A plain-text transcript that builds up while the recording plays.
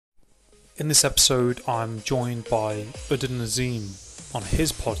In this episode, I'm joined by Uddinazeem on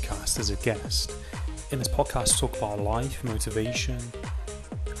his podcast as a guest. In this podcast, talk about life, motivation,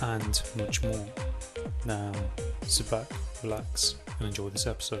 and much more. Now, sit back, relax, and enjoy this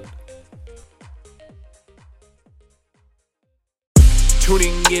episode.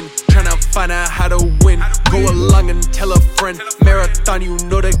 Tuning in, trying to find out how to win. Go along and tell a friend. Marathon, you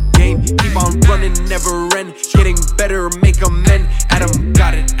know the game. Keep on running, never end. Getting better, make amend. Adam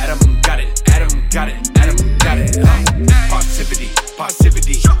got it, Adam got it, Adam got it, Adam got it. Passivity,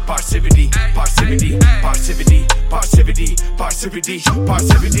 passivity, passivity, passivity, passivity, passivity, passivity,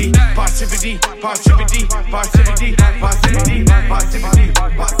 passivity, passivity, passivity, passivity, passivity,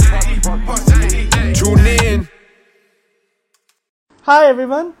 passivity, passivity. Tune in. Hi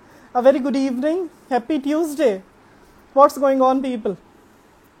everyone, a very good evening, happy Tuesday. What's going on, people?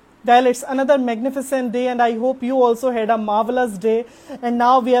 Well, it's another magnificent day and I hope you also had a marvelous day. And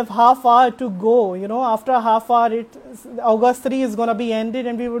now we have half hour to go. After a half hour, August 3 is going to be ended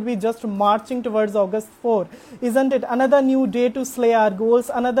and we would be just marching towards August 4. Isn't it? Another new day to slay our goals,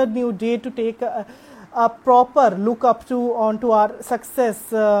 another new day to take a proper look up to onto our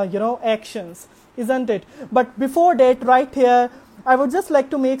success, actions. Isn't it? But before that, right here, I would just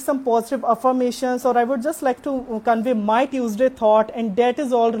like to make some positive affirmations, or I would just like to convey my Tuesday thought, and that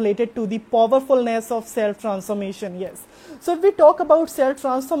is all related to the powerfulness of self-transformation. Yes. So if we talk about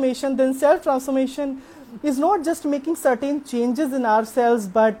self-transformation, then self-transformation is not just making certain changes in ourselves,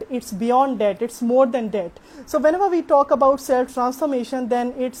 but it's beyond that. It's more than that. So whenever we talk about self-transformation,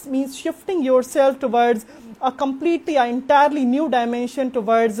 then it means shifting yourself towards a completely, entirely new dimension,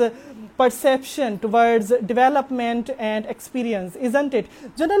 towards perception, towards development and experience, isn't it?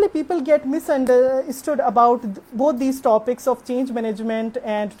 Generally, people get misunderstood about both these topics of change management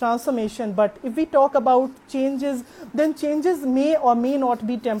and transformation. But if we talk about changes, then changes may or may not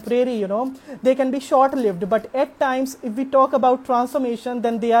be temporary, They can be short-lived. But at times, if we talk about transformation,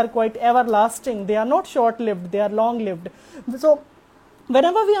 then they are quite everlasting. They are not short-lived, they are long-lived. So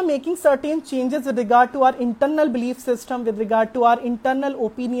whenever we are making certain changes with regard to our internal belief system, with regard to our internal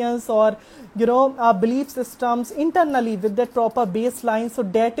opinions, or our belief systems internally with that proper baseline, so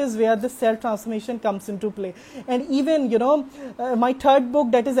that is where the self-transformation comes into play. And even, my third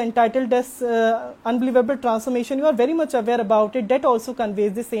book that is entitled as Unbelievable Transformation, you are very much aware about it. That also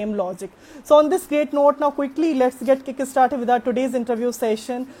conveys the same logic. So on this great note, now quickly let's get kick-started with our today's interview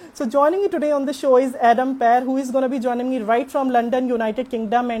session. So joining me today on the show is Adam Pear, who is going to be joining me right from London, United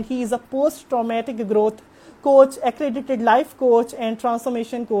Kingdom, and he is a post-traumatic growth coach, accredited life coach, and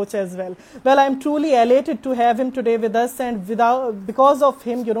transformation coach as well. Well, I'm truly elated to have him today with us, and because of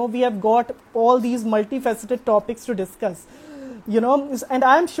him, we have got all these multifaceted topics to discuss. And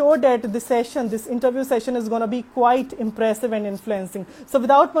I'm sure that this interview session is going to be quite impressive and influencing. So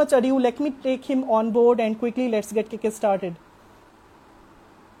without much ado, let me take him on board and quickly let's get kick started.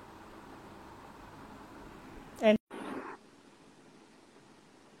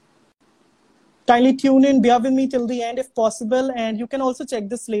 Kindly tune in, bear with me till the end if possible, and you can also check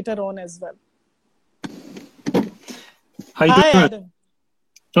this later on as well. How you Hi, doing? Adam.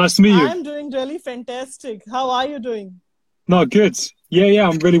 Nice to meet you. I'm doing really fantastic. How are you doing? No, good. Yeah,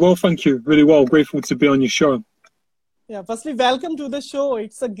 I'm really well, thank you. Really well. Grateful to be on your show. Yeah, firstly, welcome to the show.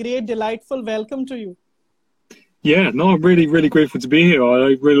 It's a great, delightful welcome to you. Yeah, no, I'm really, really grateful to be here.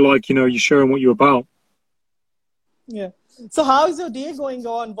 I really like, you sharing what you're about. Yeah. So how is your day going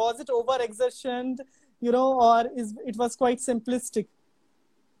on? Was it overexertion, or it was quite simplistic?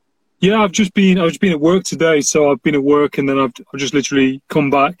 Yeah, I've just been at work today. So I've been at work and then I've just literally come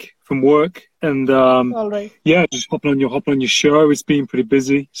back from work and, all right. Yeah, just hopping on your show. It's been pretty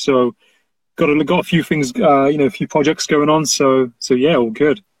busy. So got a few things, a few projects going on. So yeah, all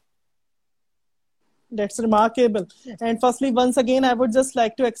good. That's remarkable. And firstly, once again, I would just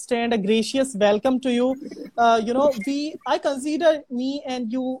like to extend a gracious welcome to you. I consider me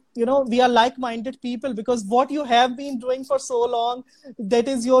and you, we are like-minded people, because what you have been doing for so long, that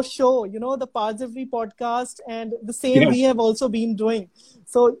is your show, the Positivity podcast, and the same we have also been doing.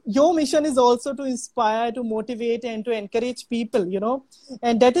 So your mission is also to inspire, to motivate, and to encourage people,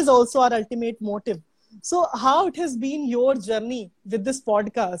 and that is also our ultimate motive. So how it has been your journey with this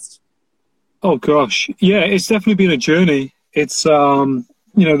podcast? Oh gosh, yeah, it's definitely been a journey. It's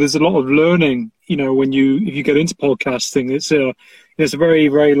there's a lot of learning. If you get into podcasting, it's a very,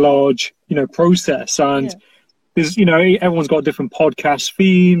 very large process, and there's everyone's got different podcast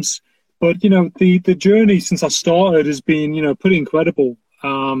themes, but the journey since I started has been pretty incredible.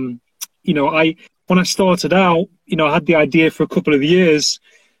 When I started out, I had the idea for a couple of years,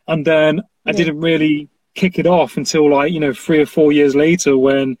 and then I didn't really kick it off until 3 or 4 years later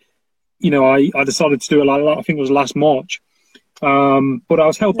when I decided to do it like I think it was last March. But I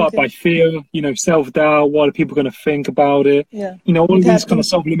was held back by fear, self-doubt. What are people going to think about it? Yeah. All It these kind of happens.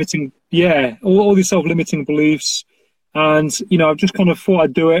 self-limiting, all these self-limiting beliefs. And, I've just kind of thought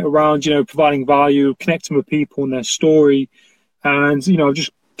I'd do it around, providing value, connecting with people and their story. And, I've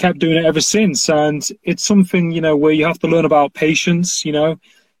just kept doing it ever since. And it's something, where you have to learn about patience,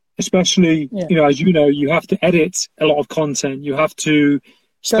 especially, as you have to edit a lot of content. You have to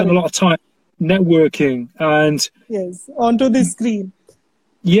spend a lot of time networking and onto the screen.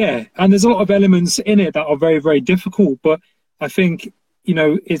 And there's a lot of elements in it that are very, very difficult, but I think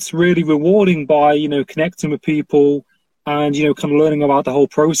it's really rewarding by connecting with people and kind of learning about the whole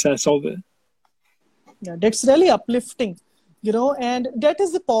process of it. That's really uplifting, and that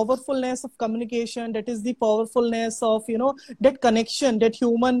is the powerfulness of communication. That is the powerfulness of that connection, that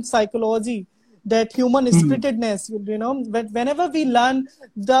human psychology, that human spiritedness. Whenever we learn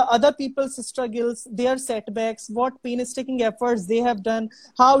the other people's struggles, their setbacks, what painstaking efforts they have done,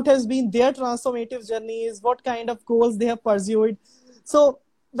 how it has been their transformative journeys, what kind of goals they have pursued. So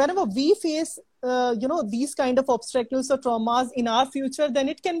whenever we face these kind of obstacles or traumas in our future, then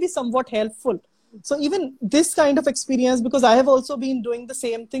it can be somewhat helpful. So even this kind of experience, because I have also been doing the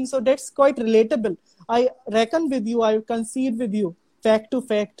same thing, so that's quite relatable. I reckon with you, I concede with you, fact to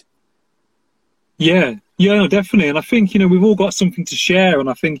fact. Yeah, no, definitely. And I think, we've all got something to share. And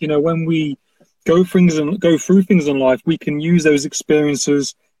I think, when we go through things in life, we can use those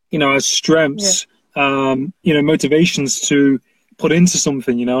experiences, as strengths, motivations to put into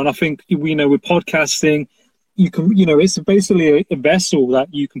something, and I think, with podcasting, you can, it's basically a vessel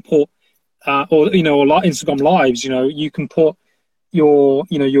that you can put, or Instagram lives, you can put your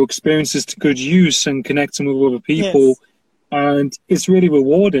experiences to good use and connecting with other people. And it's really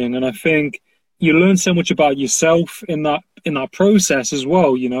rewarding. And I think you learn so much about yourself in that process as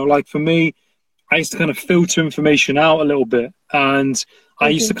well. Like for me, I used to kind of filter information out a little bit, and I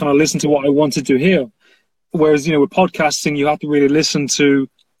used to kind of listen to what I wanted to hear. Whereas, with podcasting, you have to really listen to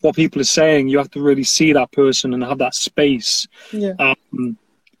what people are saying. You have to really see that person and have that space.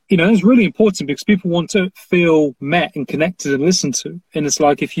 It's really important because people want to feel met and connected and listened to. And it's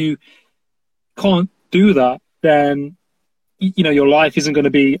like, if you can't do that, then, your life isn't going to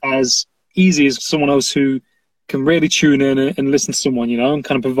be as easy as someone else who can really tune in and listen to someone, and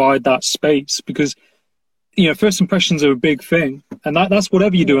kind of provide that space. Because, first impressions are a big thing. And that's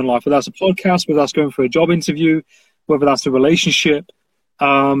whatever you do in life, whether that's a podcast, whether that's going for a job interview, whether that's a relationship.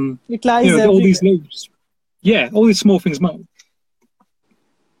 It lies everywhere. All these things. All these small things matter.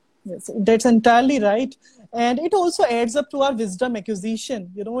 Yes, that's entirely right. And it also adds up to our wisdom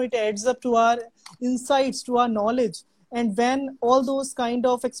acquisition. It adds up to our insights, to our knowledge. And when all those kind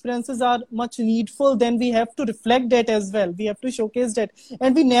of experiences are much needful, then we have to reflect that as well. We have to showcase that.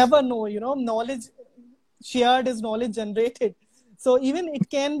 And we never know, knowledge shared is knowledge generated. So even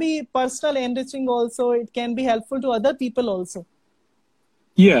it can be personal enriching also. It can be helpful to other people also.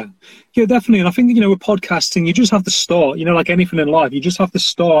 Yeah, definitely. And I think, with podcasting, you just have to start, like anything in life, you just have to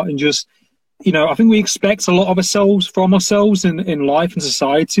start and just, I think we expect a lot of ourselves from ourselves in life and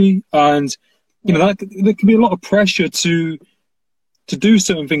society. And, there can be a lot of pressure to do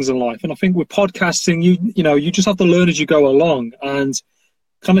certain things in life. And I think with podcasting, you just have to learn as you go along and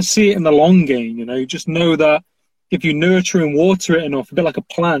kind of see it in the long game. You just know that if you nurture and water it enough, a bit like a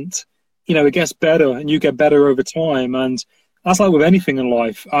plant, it gets better and you get better over time. And that's like with anything in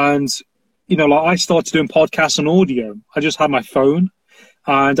life. And, like I started doing podcasts on audio. I just had my phone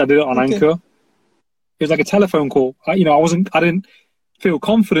and I did it on Anchor. It was like a telephone call. I didn't feel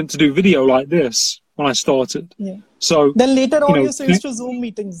confident to do video like this when I started. So then later on you switched to Zoom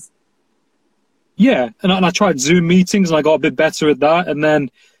meetings. And I tried Zoom meetings and I got a bit better at that. And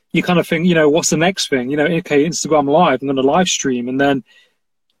then you kind of think, what's the next thing? Okay, Instagram Live, I'm going to live stream. And then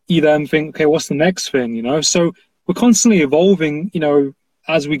you then think, okay, what's the next thing? So we're constantly evolving,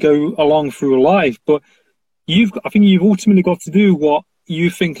 as we go along through life. But I think you've ultimately got to do what you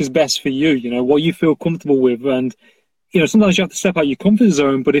think is best for you, what you feel comfortable with. And, sometimes you have to step out your comfort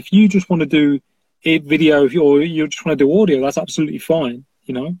zone. But if you just want to do a video or you just want to do audio, that's absolutely fine,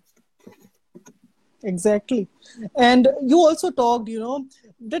 Exactly. And you also talked,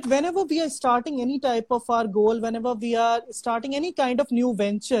 that whenever we are starting any type of our goal, whenever we are starting any kind of new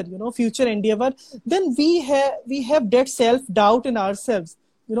venture, future endeavor, then we have that self-doubt in ourselves.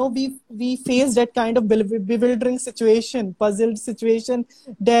 We face that kind of bewildering situation, puzzled situation,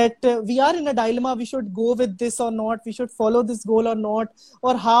 that we are in a dilemma. We should go with this or not. We should follow this goal or not,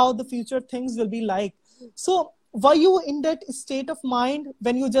 or how the future things will be like. So were you in that state of mind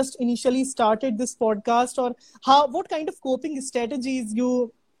when you just initially started this podcast, or what kind of coping strategies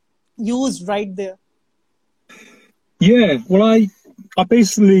you used right there? Yeah, well, I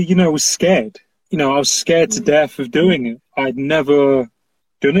basically, was scared. I was scared to death of doing it. I'd never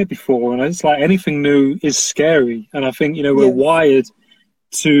done it before, and it's like anything new is scary. And I think, we're Yes. wired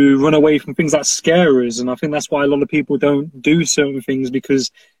to run away from things that scare us, and I think that's why a lot of people don't do certain things,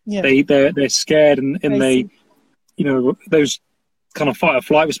 because Yeah. they're scared, and I they, see. those kind of fight or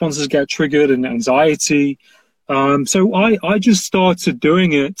flight responses get triggered, and anxiety. So I just started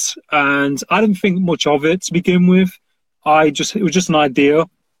doing it, and I didn't think much of it to begin with. It was just an idea.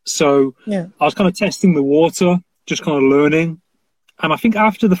 So Yeah. I was kind of testing the water, just kind of learning. And I think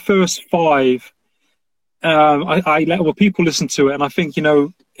after the first 5, I let other people listen to it. And I think,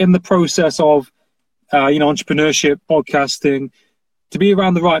 in the process of, entrepreneurship, podcasting, to be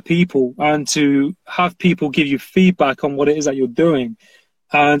around the right people and to have people give you feedback on what it is that you're doing.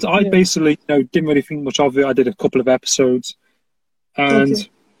 And I basically, didn't really think much of it. I did a couple of episodes, and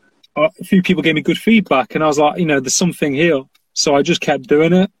a few people gave me good feedback, and I was like, there's something here. So I just kept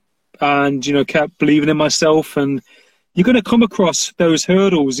doing it, and, kept believing in myself. And you're going to come across those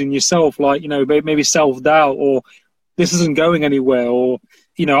hurdles in yourself, like, maybe self-doubt, or this isn't going anywhere, or,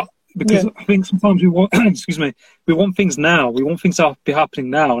 because I think sometimes we want, excuse me, we want things now. We want things to be happening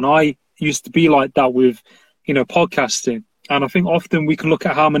now. And I used to be like that with, podcasting. And I think often we can look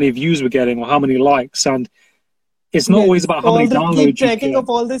at how many views we're getting or how many likes, and it's not always about how many downloads. Keep tracking of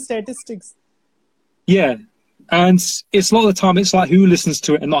all the statistics. Yeah. And it's a lot of the time, it's like who listens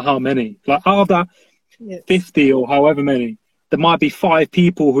to it and not how many. Like out of that 50 or however many, there might be 5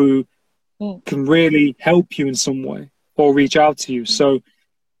 people who can really help you in some way or reach out to you. So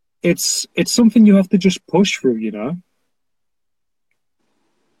it's something you have to just push through,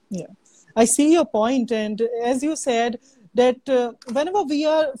 Yeah, I see your point. And as you said, that whenever we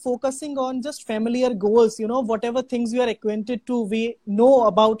are focusing on just familiar goals, whatever things we are acquainted to, we know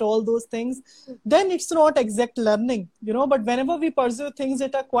about all those things, then it's not exact learning, but whenever we pursue things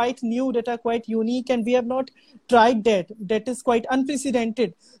that are quite new, that are quite unique, and we have not tried that is quite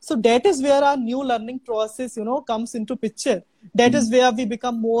unprecedented. So that is where our new learning process, comes into picture. That is where we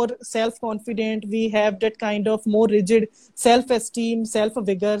become more self-confident. We have that kind of more rigid self-esteem,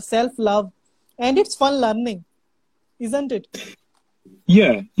 self-vigor, self-love, and it's fun learning. Isn't it?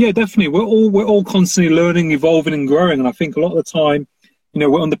 Yeah, definitely. We're all constantly learning, evolving, and growing. And I think a lot of the time,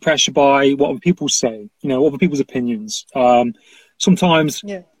 we're under pressure by what other people say, other people's opinions. Sometimes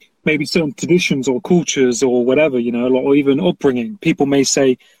maybe certain traditions or cultures or whatever, or even upbringing. People may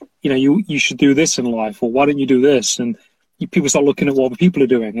say, you should do this in life, or why don't you do this? And people start looking at what other people are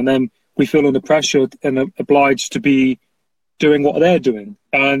doing, and then we feel under pressure and obliged to be doing what they're doing.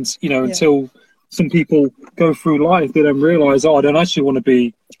 And until some people go through life, they don't realize, I don't actually want to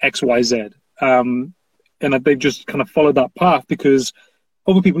be X, Y, Z. And they've just kind of followed that path because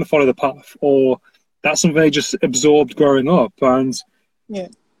other people have followed the path, or that's something they just absorbed growing up. And,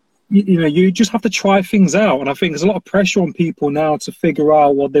 you just have to try things out. And I think there's a lot of pressure on people now to figure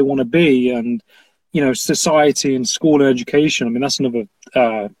out what they want to be. And, society and school and education, I mean, that's another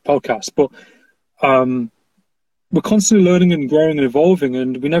podcast. But we're constantly learning and growing and evolving,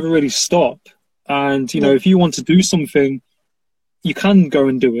 and we never really stop. And, if you want to do something, you can go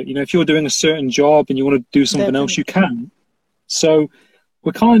and do it. If you're doing a certain job and you want to do something else, you can. So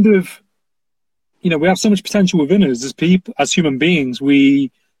we're kind of, we have so much potential within us as people, as human beings.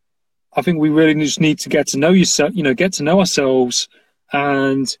 I think we really just need to get to know yourself, get to know ourselves,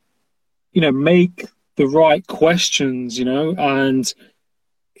 and, make the right questions, and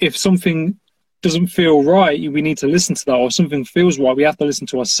if something doesn't feel right, we need to listen to that, or if something feels right, we have to listen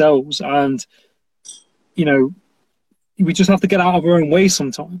to ourselves. And, we just have to get out of our own way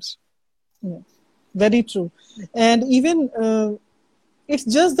sometimes. Yeah, very true. And even it's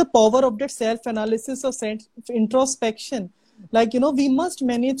just the power of that self-analysis or introspection. Like, we must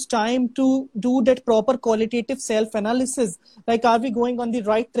manage time to do that proper qualitative self-analysis. Like, are we going on the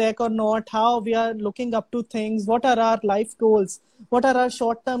right track or not? How we are looking up to things? What are our life goals? What are our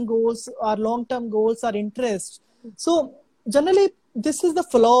short-term goals, our long-term goals, our interests? So generally, this is the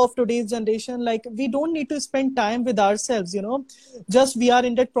flaw of today's generation. Like, we don't need to spend time with ourselves, just we are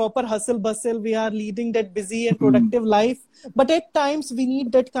in that proper hustle bustle. We are leading that busy and productive life. But at times we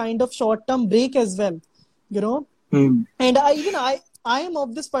need that kind of short-term break as well, And I am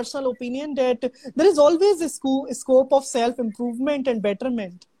of this personal opinion that there is always a scope of self-improvement and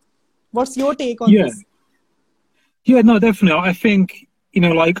betterment. What's your take on this? Yeah, no, definitely. I think, we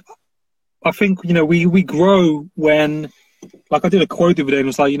grow when, like I did a quote the other day, and it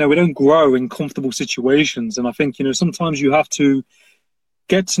was like, we don't grow in comfortable situations. And I think, sometimes you have to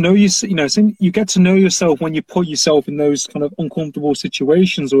get to know you get to know yourself when you put yourself in those kind of uncomfortable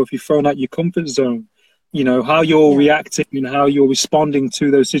situations, or if you're thrown out your comfort zone, you know, how you're reacting and how you're responding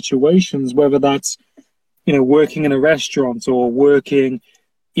to those situations, whether that's, you know, working in a restaurant or working,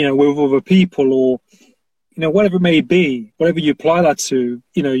 you know, with other people, or, you know, whatever it may be, whatever you apply that to,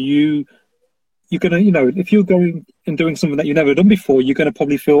 you know, you're going to, you know, if you're going and doing something that you've never done before, you're going to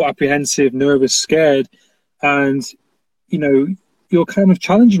probably feel apprehensive, nervous, scared. And, you know, you're kind of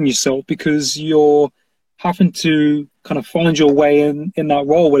challenging yourself because you're having to kind of find your way in that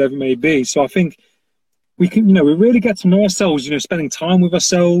role, whatever it may be. So I think we can, you know, we really get to know ourselves, you know, spending time with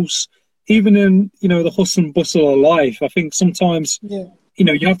ourselves, even in, you know, the hustle and bustle of life. I think sometimes, you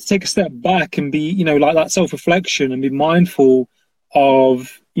know, you have to take a step back and be, you know, like that self-reflection and be mindful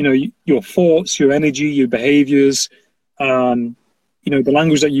of, you know, your thoughts, your energy, your behaviors, you know, the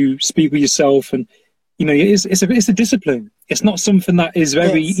language that you speak with yourself. And, you know, it's a discipline. It's not something that is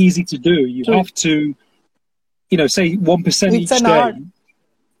very easy to do. You have to, you know, say 1% each day. Art.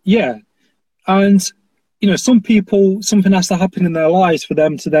 Yeah. And, you know, some people, something has to happen in their lives for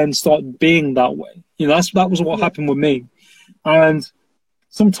them to then start being that way. You know, that was what happened with me. And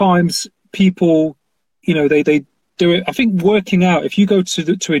sometimes people, you know, they do it. I think working out, if you go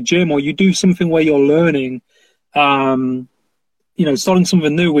to a gym or you do something where you're learning, you know, starting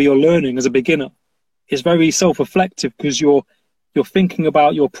something new where you're learning as a beginner, it's very self-reflective because you're thinking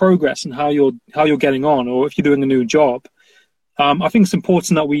about your progress and how you're getting on, or if you're doing a new job. I think it's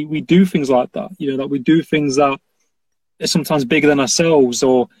important that we do things like that, you know, that we do things that are sometimes bigger than ourselves,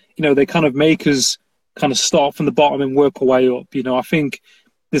 or, you know, they kind of make us kind of start from the bottom and work our way up. You know, I think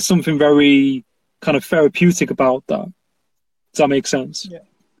there's something very kind of therapeutic about that. Does that make sense? Yeah.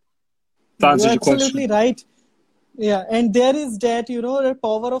 That answers your question. Absolutely right. Yeah, and there is that, you know, the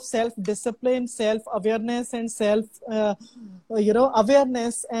power of self-discipline, self-awareness, and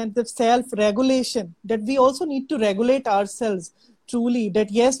awareness and the self-regulation, that we also need to regulate ourselves truly,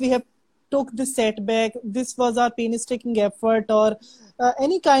 that yes, we have took this setback, this was our painstaking effort, or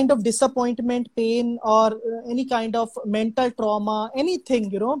any kind of disappointment, pain, or any kind of mental trauma,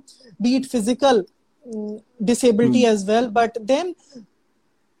 anything, you know, be it physical disability as well. But then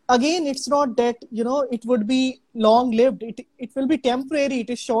again, it's not that, you know, it would be long-lived. It will be temporary. It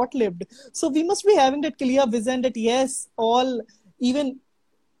is short-lived. So we must be having that clear vision that yes, even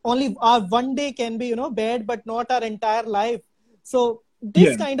only our one day can be, you know, bad, but not our entire life. So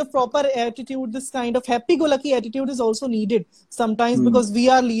this kind of proper attitude, this kind of happy-go-lucky attitude is also needed sometimes, because we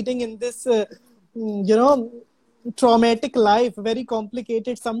are leading in this, you know, traumatic life, very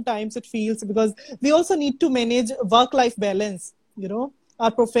complicated sometimes it feels, because we also need to manage work-life balance, you know, our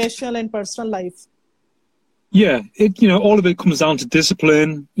professional and personal life. Yeah, you know, all of it comes down to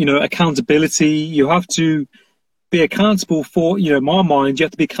discipline, you know, accountability. You have to be accountable for, you know, in my mind, you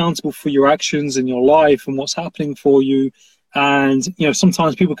have to be accountable for your actions in your life and what's happening for you. And, you know,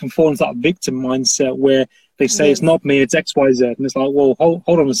 sometimes people can fall into that victim mindset where they say, it's not me, it's X, Y, Z. And it's like, well, hold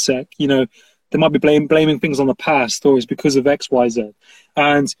on a sec. You know, they might be blaming things on the past, or it's because of X, Y, Z.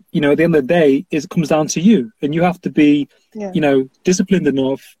 And, you know, at the end of the day, it comes down to you. And you have to be, you know, disciplined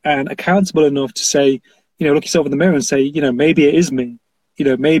enough and accountable enough to say, you know, look yourself in the mirror and say, you know, maybe it is me. You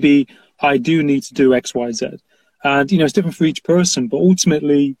know, maybe I do need to do X, Y, Z. And, you know, it's different for each person. But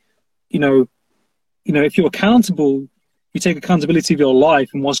ultimately, you know, if you're accountable, you take accountability of your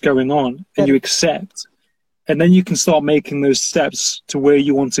life and what's going on, and you accept. And then you can start making those steps to where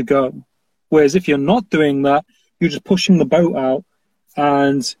you want to go. Whereas if you're not doing that, you're just pushing the boat out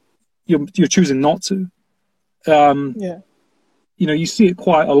and you're choosing not to. You know, you see it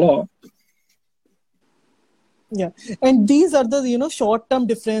quite a lot. Yeah. And these are the, you know, short-term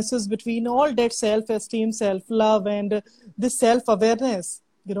differences between all that self-esteem, self-love, and this self-awareness,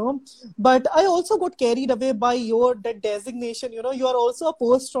 you know. But I also got carried away by that designation. You know, you are also a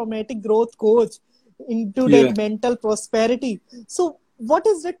post-traumatic growth coach into that mental prosperity. So what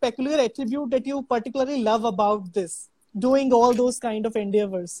is that peculiar attribute that you particularly love about this, doing all those kind of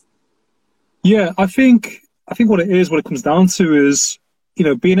endeavors? Yeah, I think what it comes down to is, you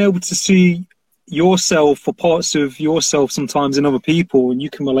know, being able to see yourself or parts of yourself sometimes in other people, and you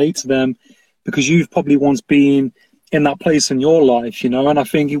can relate to them because you've probably once been in that place in your life, you know. And I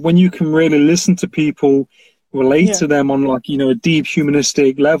think when you can really listen to people, relate to them on, like, you know, a deep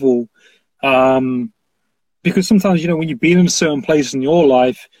humanistic level, because sometimes, you know, when you've been in a certain place in your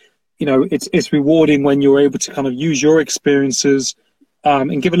life, you know, it's rewarding when you're able to kind of use your experiences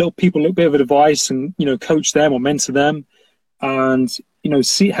and give people a little bit of advice, and, you know, coach them or mentor them, and, you know,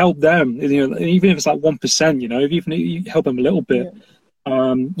 help them, you know, even if it's like 1%, you know, even if you help them a little bit,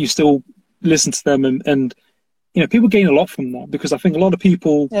 you still listen to them and people gain a lot from that, because I think a lot of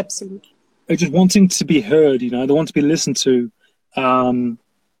people Absolutely. are just wanting to be heard. They want to be listened to.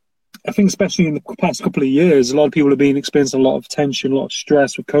 I think especially in the past couple of years, a lot of people have been experiencing a lot of tension, a lot of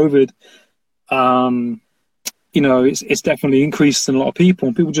stress with COVID. It's definitely increased in a lot of people,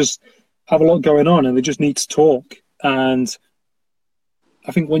 and people just have a lot going on, and they just need to talk. And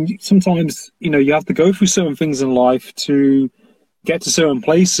I think sometimes you have to go through certain things in life to get to certain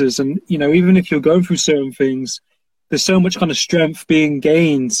places, and even if you're going through certain things, there's so much kind of strength being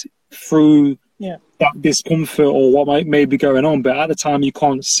gained through that discomfort or what may be going on, but at the time you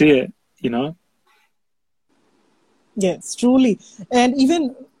can't see it. Yes, truly. And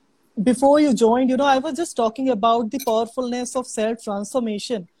even before you joined, I was just talking about the powerfulness of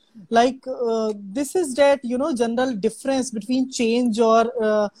self-transformation. Like this is that, general difference between change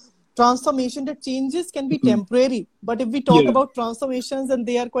or transformation, that changes can be temporary. But if we talk about transformations, and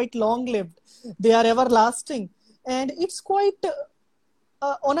they are quite long-lived, they are everlasting. And it's quite,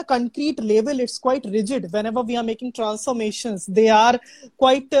 on a concrete level, it's quite rigid. Whenever we are making transformations, they are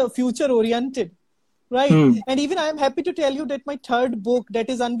quite future-oriented. Right. And even I am happy to tell you that my third book, that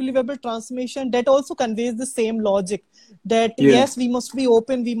is Unbelievable Transformation, that also conveys the same logic, that yes, we must be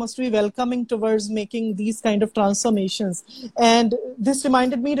open, we must be welcoming towards making these kind of transformations. And this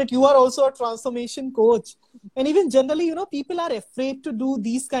reminded me that you are also a transformation coach. And even generally, people are afraid to do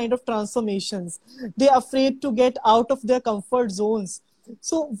these kind of transformations. They are afraid to get out of their comfort zones.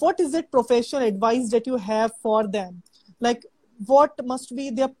 So what is that professional advice that you have for them? Like, what must be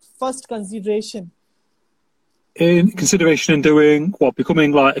their first consideration? In consideration in doing what,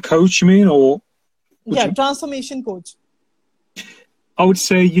 becoming like a coach, you mean? Or transformation coach. I would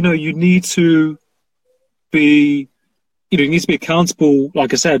say, you need to be, you need to be accountable.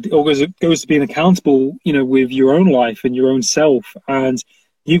 Like I said, it goes to being accountable, with your own life and your own self. And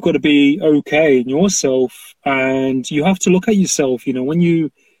you've got to be okay in yourself, and you have to look at yourself. When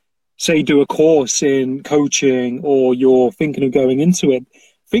you say do a course in coaching, or you're thinking of going into it,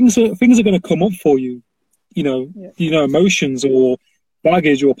 things are going to come up for you. Emotions or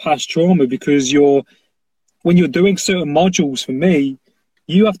baggage or past trauma, because when you're doing certain modules, for me,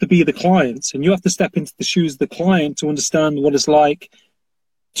 you have to be the client, and you have to step into the shoes of the client to understand what it's like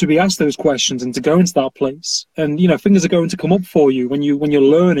to be asked those questions and to go into that place. And, things are going to come up for you when you're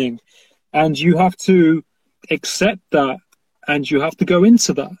learning, and you have to accept that, and you have to go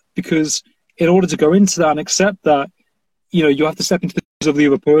into that, because in order to go into that and accept that, you have to step into the shoes of the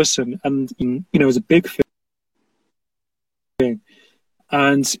other person, and, it's a big thing.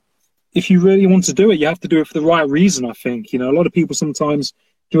 And if you really want to do it, you have to do it for the right reason, I think. A lot of people sometimes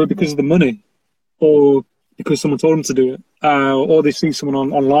do it because of the money, or because someone told them to do it, or they see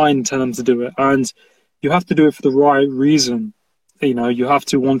someone online tell them to do it. And you have to do it for the right reason. You have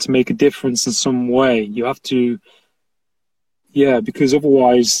to want to make a difference in some way. You have to, because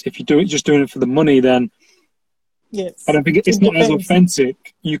otherwise, if you do it just doing it for the money, then I don't think it's not as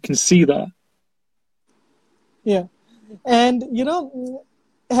authentic. You can see that. Yeah. And,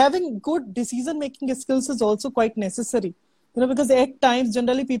 having good decision-making skills is also quite necessary. Because at times,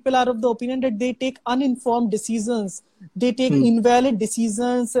 generally, people are of the opinion that they take uninformed decisions. They take invalid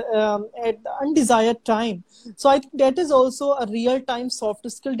decisions at undesired time. So I think that is also a real-time soft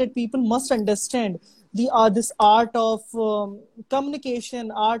skill that people must understand. This art of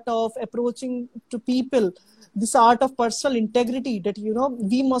communication, art of approaching to people, this art of personal integrity, that,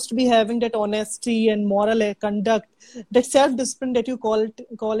 we must be having that honesty and moral conduct, that self-discipline that you call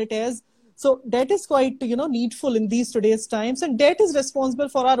it as. So that is quite, needful in these today's times. And that is responsible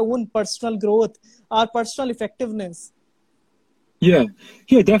for our own personal growth, our personal effectiveness. Yeah,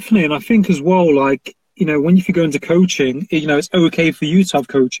 definitely. And I think as well, like, if you go into coaching, it's okay for you to have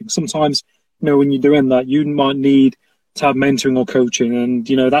coaching. Sometimes, when you're doing that, you might need to have mentoring or coaching, and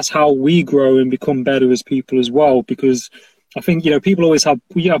that's how we grow and become better as people as well. Because I think people always have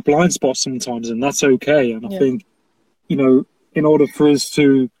blind spots sometimes, and that's okay. And I think in order for us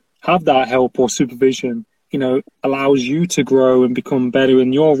to have that help or supervision, allows you to grow and become better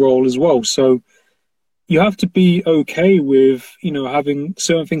in your role as well. So you have to be okay with having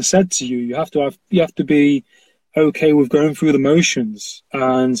certain things said to you. You have to be okay with going through the motions,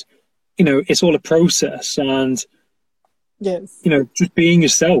 and it's all a process. And just being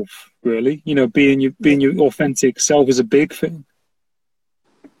yourself, really. Being your authentic self is a big thing.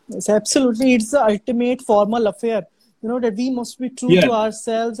 Yes, absolutely. It's the ultimate formal affair. That we must be true to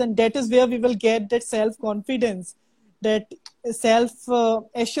ourselves, and that is where we will get that self-confidence, that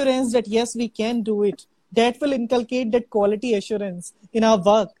self-assurance that yes, we can do it. That will inculcate that quality assurance in our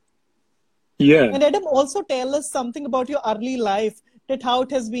work. Yeah. And Adam, also tell us something about your early life. that how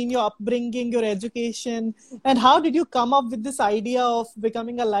it has been your upbringing, your education, and how did you come up with this idea of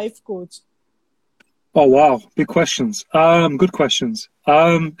becoming a life coach? Oh wow, big questions. Good questions.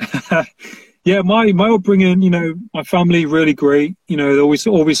 Yeah, my upbringing, my family really great. They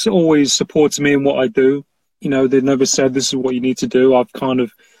always supported me in what I do. They never said this is what you need to do. I've kind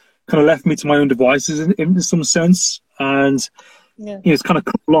of left me to my own devices in some sense. And it's kind of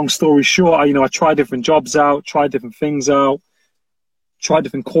long story short. I tried different jobs out, tried different things out, tried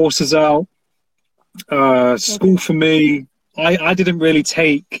different courses out. School for me, I didn't really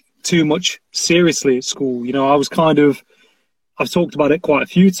take too much seriously at school. I've talked about it quite a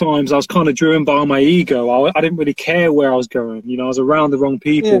few times. I was kind of driven by my ego. I didn't really care where I was going. I was around the wrong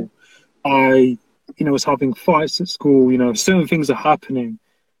people. I was having fights at school. Certain things are happening.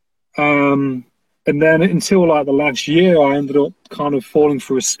 And then until like the last year, I ended up kind of falling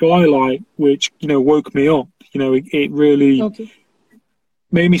through a skylight, which, woke me up. It really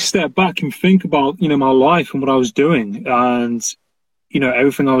made me step back and think about, my life and what I was doing, and,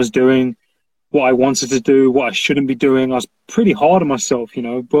 everything I was doing, what I wanted to do, what I shouldn't be doing. I was pretty hard on myself,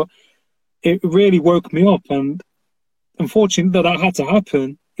 but it really woke me up. And unfortunately that had to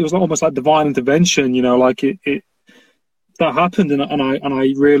happen. It was almost like divine intervention, that happened, and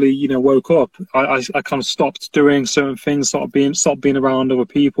I really, woke up. I kind of stopped doing certain things, stopped being around other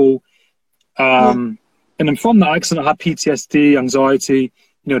people. And then from that accident, I had PTSD, anxiety,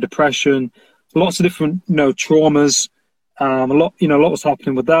 depression, lots of different, traumas. A lot was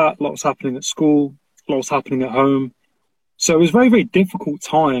happening with that. A lot was happening at school. A lot was happening at home. So it was a very, very difficult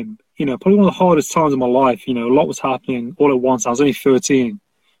time. Probably one of the hardest times of my life. A lot was happening all at once. I was only 13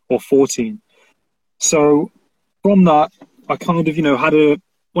 or 14. So from that, I kind of,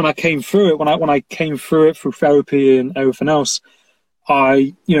 when I came through it through therapy and everything else,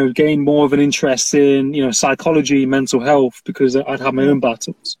 I, gained more of an interest in, psychology, mental health, because I'd had my own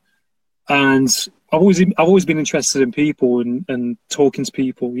battles. And I've always been interested in people and talking to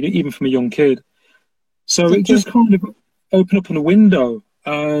people, even from a young kid. So it just kind of opened up on a window,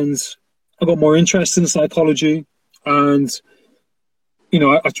 and I got more interest in psychology. And,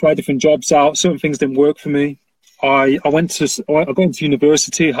 I tried different jobs out. Certain things didn't work for me. I got into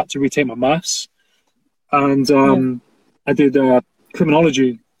university, had to retake my maths. And I did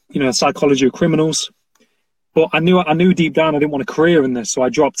criminology, psychology of criminals. But I knew deep down I didn't want a career in this, so I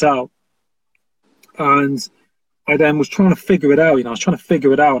dropped out. And I then was trying to figure it out.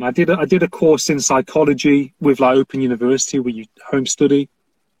 And I did a course in psychology with like Open University, where you home study.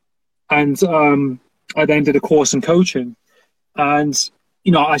 And I then did a course in coaching. And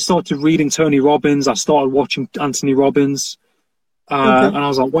I started reading Tony Robbins. I started watching Anthony Robbins. And I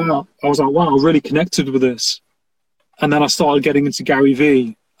was like, wow, I really connected with this. And then I started getting into Gary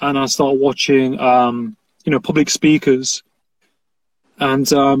Vee, and I started watching, public speakers, and,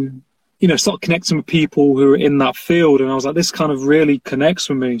 start connecting with people who are in that field. And I was like, this kind of really connects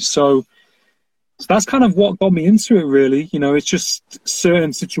with me. So that's kind of what got me into it, really. It's just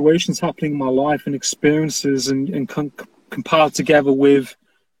certain situations happening in my life and experiences and compiled together with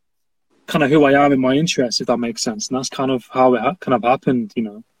kind of who I am and my interests, if that makes sense. And that's kind of how it kind of happened,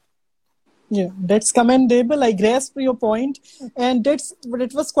 Yeah, that's commendable. I grasp your point. And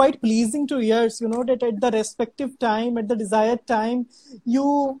it was quite pleasing to hear, that at the respective time, at the desired time,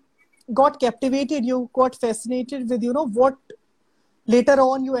 you got captivated, you got fascinated with, what later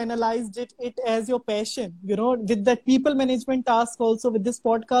on you analyzed it as your passion, with that people management task also, with this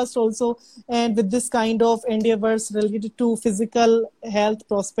podcast also, and with this kind of endeavors related to physical health,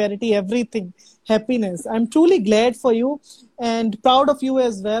 prosperity, everything, happiness. I'm truly glad for you and proud of you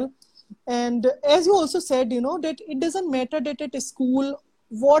as well. And as you also said, that it doesn't matter that at a school,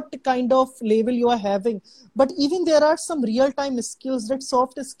 what kind of level you are having, but even there are some real-time skills, that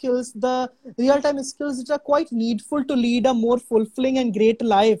soft skills, the real-time skills that are quite needful to lead a more fulfilling and great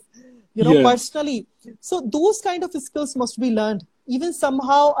life, personally. So those kind of skills must be learned. Even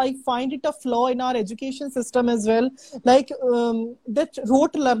somehow I find it a flaw in our education system as well. Like that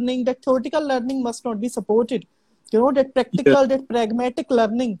rote learning, that theoretical learning must not be supported. That practical, that pragmatic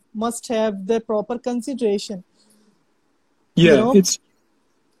learning must have the proper consideration.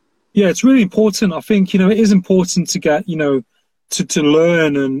 It's really important. I think, it is important to get, to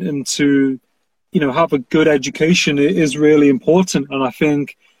learn and to, have a good education. It is really important. And I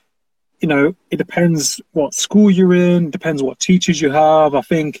think, it depends what school you're in, depends what teachers you have. I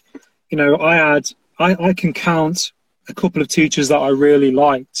think, I can count a couple of teachers that I really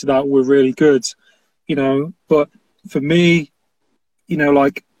liked that were really good, but for me,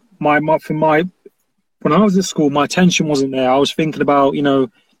 like when I was at school, my attention wasn't there. I was thinking about,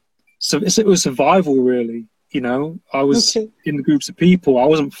 so it was survival, really. You know, I was Okay. in the groups of people. I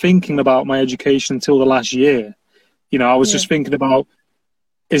wasn't thinking about my education until the last year. You know, I was Yeah. just thinking about,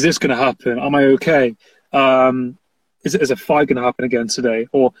 is this going to happen? Am I okay? Is a fight going to happen again today?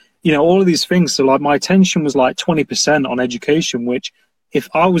 Or, you know, all of these things. So, like, my attention was like 20% on education, which if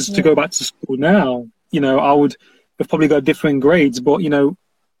I was to Yeah. go back to school now, you know, I would have probably got different grades. But, you know,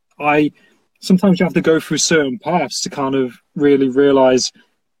 sometimes you have to go through certain paths to kind of really realize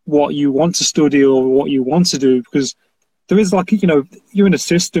what you want to study or what you want to do, because there is, like, you know, you're in a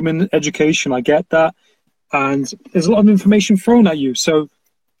system in education, I get that, and there's a lot of information thrown at you. So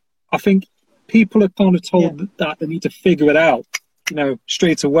I think people are kind of told that they need to figure it out, you know,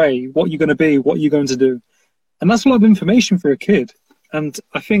 straight away, what you're going to be, what you're going to do. And that's a lot of information for a kid. And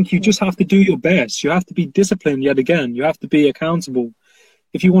I think you just have to do your best. You have to be disciplined yet again. You have to be accountable.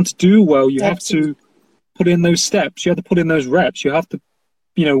 If you want to do well, you have to put in those steps. You have to put in those reps. You have to,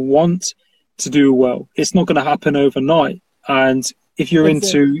 you know, want to do well. It's not going to happen overnight. And if you're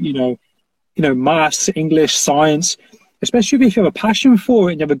into, you know, maths, English, science, especially if you have a passion for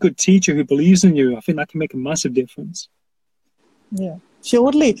it and you have a good teacher who believes in you, I think that can make a massive difference. Yeah,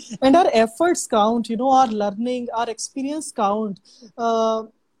 surely. And our efforts count, you know, our learning, our experience count.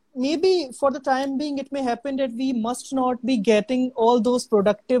 Maybe for the time being, it may happen that we must not be getting all those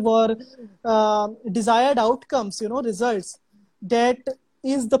productive or desired outcomes, you know, results. That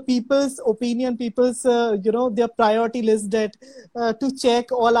is the people's opinion, people's, you know, their priority list, that to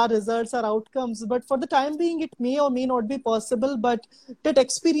check all our results or outcomes. But for the time being, it may or may not be possible. But that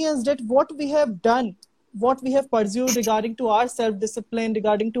experience, that what we have done, what we have pursued regarding to our self-discipline,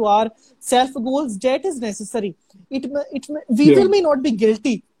 regarding to our self-goals, that is necessary. We may not be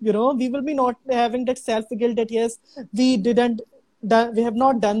guilty, you know, we will be not having that self-guilt that, yes, we have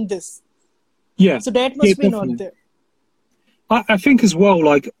not done this. Yeah. So that must be definitely not there. I think as well,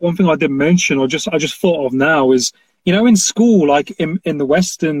 like, one thing I didn't mention, or I just thought of now is, you know, in school, like in the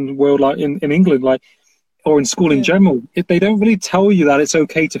Western world, like in England, like, or in school in general, they don't really tell you that it's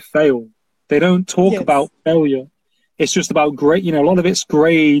okay to fail. They don't talk about failure. It's just about you know, a lot of it's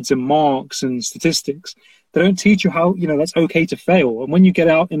grades and marks and statistics. They don't teach you how, you know, that's okay to fail. And when you get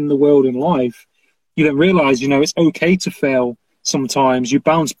out in the world in life, you don't realize, you know, it's okay to fail. Sometimes you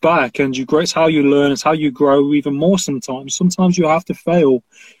bounce back and you grow. It's how you learn. It's how you grow even more. Sometimes you have to fail,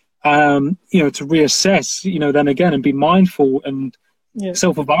 you know, to reassess, you know, then again, and be mindful and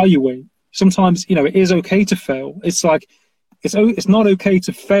self-evaluate. Sometimes, you know, it is okay to fail. It's like, it's not okay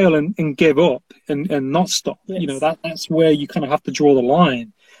to fail and give up and not stop. You know, that's where you kind of have to draw the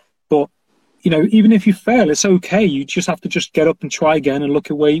line. But, you know, even if you fail, it's okay. You just have to just get up and try again and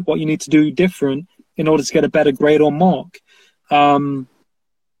look at what you need to do different in order to get a better grade or mark. But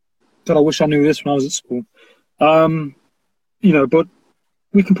I wish I knew this when I was at school. You know, but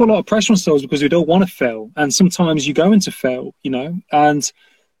we can put a lot of pressure on ourselves because we don't want to fail. And sometimes you're going to fail, you know, and,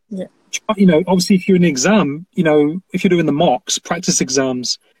 you know, obviously if you're in an exam, you know, if you're doing the mocks, practice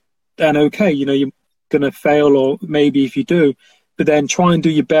exams, then okay, you know, you're going to fail, or maybe if you do, but then try and do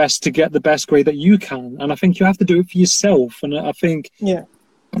your best to get the best grade that you can. And I think you have to do it for yourself. And I think you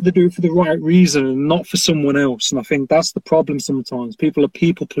have to do it for the right reason and not for someone else. And I think that's the problem sometimes. People are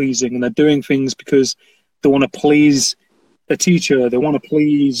people pleasing and they're doing things because they want to please the teacher, they want to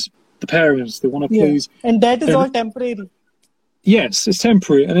please the parents, they want to please. And that is all temporary. Yes, it's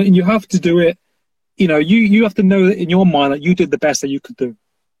temporary. And you have to do it, you know, you have to know that in your mind that you did the best that you could do.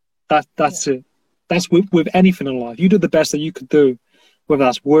 That's it. That's with anything in life. You did the best that you could do, whether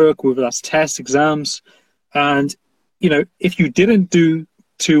that's work, whether that's tests, exams. And, you know, if you didn't do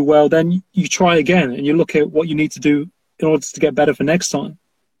too well, then you try again and you look at what you need to do in order to get better for next time.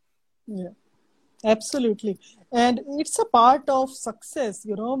 Yeah, absolutely. And it's a part of success,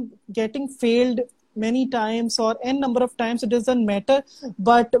 you know, getting failed many times or n number of times, it doesn't matter.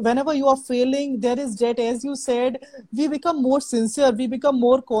 But whenever you are failing, there is that, as you said, we become more sincere, we become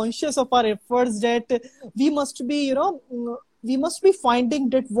more conscious of our efforts, that we must be, you know, we must be finding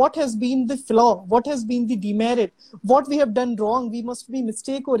that what has been the flaw, what has been the demerit, what we have done wrong. We must be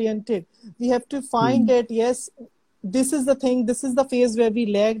mistake oriented. We have to find that, yes, this is the thing, this is the phase where we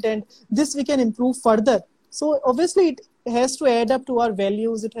lagged, and this we can improve further. So obviously it has to add up to our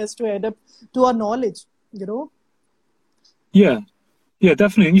values. It has to add up to our knowledge, you know? Yeah,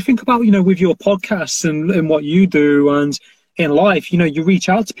 definitely. And you think about, you know, with your podcasts and what you do and in life, you know, you reach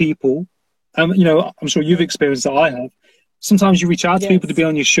out to people. You know, I'm sure you've experienced that. I have. Sometimes you reach out to people to be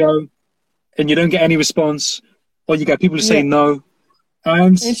on your show and you don't get any response, or you get people to say no.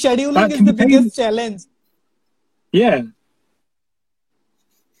 And scheduling is the biggest challenge. Yeah.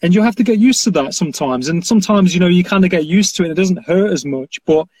 And you have to get used to that sometimes. And sometimes, you know, you kind of get used to it. It doesn't hurt as much.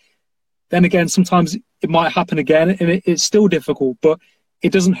 But then again, sometimes it might happen again, and it's still difficult, but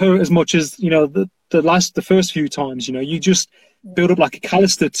it doesn't hurt as much as, you know, the first few times. You know, you just build up like a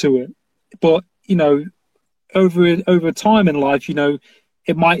callus to it. But, you know, over time in life, you know,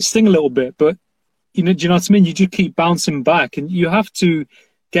 it might sting a little bit, but, you know, do you know what I mean? You just keep bouncing back, and you have to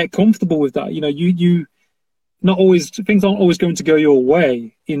get comfortable with that. You know, you not always, things aren't always going to go your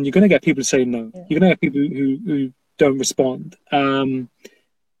way, and you're going to get people to say no. You're going to get people who don't respond.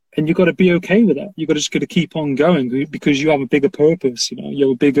 And you've got to be okay with that. You've just got to keep on going, because you have a bigger purpose. You know, you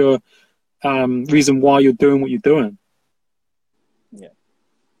have a bigger reason why you're doing what you're doing. Yeah,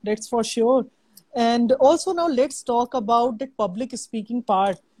 that's for sure. And also now let's talk about the public speaking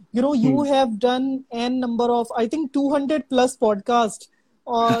part. You know, you have done n number of, I think 200 plus podcasts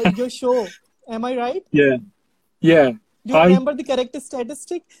on your show. Am I right? Yeah. Yeah. Do you remember the correct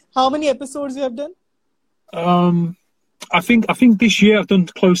statistic? How many episodes you have done? I think this year I've done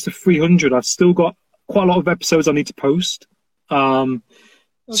close to 300. I've still got quite a lot of episodes I need to post.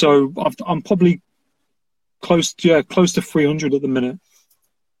 So I'm probably close to 300 at the minute.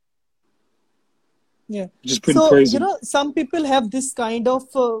 Yeah. Which is pretty crazy. You know, some people have this kind of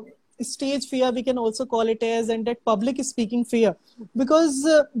stage fear, we can also call it as, and that public speaking fear. Because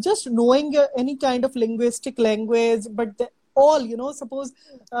just knowing any kind of linguistic language, but all, you know, suppose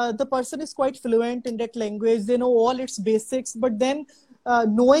the person is quite fluent in that language, they know all its basics, but then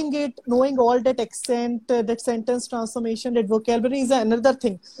knowing all that accent, that sentence transformation, that vocabulary is another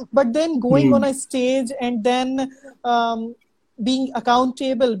thing. But then going on a stage and then being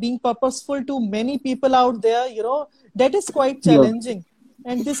accountable, being purposeful to many people out there, you know, that is quite challenging.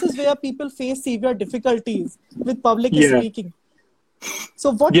 And this is where people face severe difficulties with public speaking.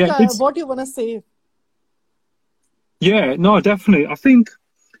 So what do you want to say? Yeah, no, definitely. I think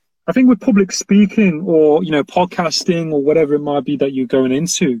with public speaking, or, you know, podcasting, or whatever it might be that you're going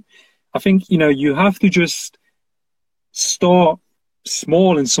into, I think, you know, you have to just start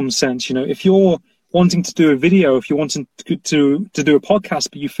small in some sense. You know, if you're wanting to do a video, if you're wanting to do a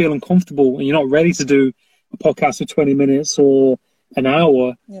podcast, but you feel uncomfortable and you're not ready to do a podcast for 20 minutes or an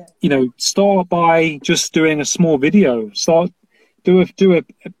hour, you know, start by just doing a small video. Do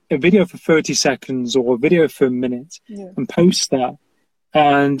a video for 30 seconds or a video for a minute and post that.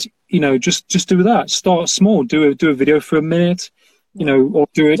 And, you know, just do that. Start small. Do a video for a minute, you know, or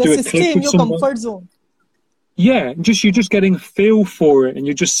do a clip stay in with your someone. comfort zone. Yeah, you're just getting a feel for it, and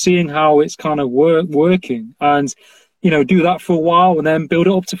you're just seeing how it's kind of working. And, you know, do that for a while, and then build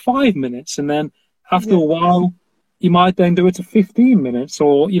it up to 5 minutes. And then after a while, you might then do it to 15 minutes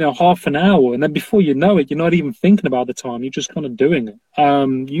or, you know, half an hour. And then before you know it, you're not even thinking about the time. You're just kind of doing it.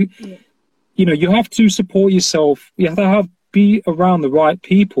 You know, you have to support yourself. You have to be around the right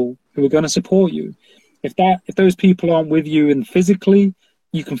people who are going to support you. If those people aren't with you and physically,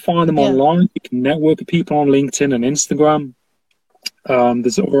 you can find them online. You can network with people on LinkedIn and Instagram.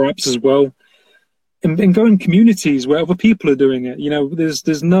 There's other apps as well. And go in communities where other people are doing it. You know,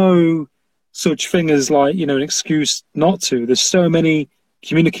 there's no such thing as, like, you know, an excuse not to. There's so many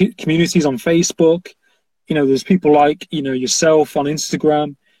communities on Facebook. You know, there's people like, you know, yourself on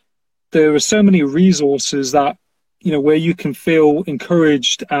Instagram. There are so many resources that, you know, where you can feel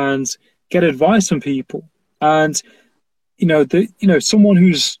encouraged and get advice from people. And, you know, someone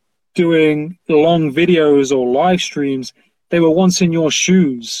who's doing long videos or live streams, they were once in your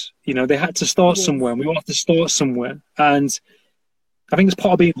shoes. You know, they had to start somewhere, and we all have to start somewhere. And I think it's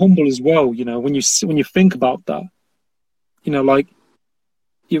part of being humble as well. You know, when you think about that, you know, like,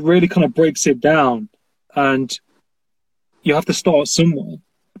 it really kind of breaks it down, and you have to start somewhere.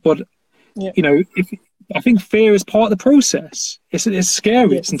 But you know, I think fear is part of the process. It's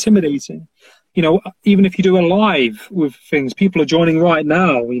scary. It's intimidating. You know, even if you do a live with things, people are joining right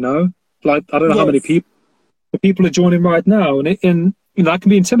now. You know, like, I don't know how many people, but people are joining right now, and you know, that can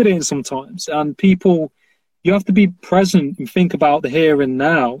be intimidating sometimes. And you have to be present and think about the here and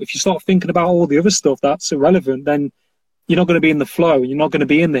now. If you start thinking about all the other stuff that's irrelevant, then you're not going to be in the flow, and you're not going to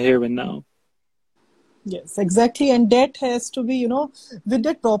be in the here and now. Yes, exactly. And that has to be, you know, with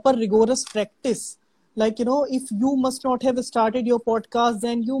that proper rigorous practice. Like, you know, if you must not have started your podcast,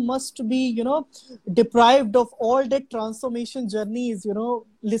 then you must be, you know, deprived of all that transformation journeys, you know,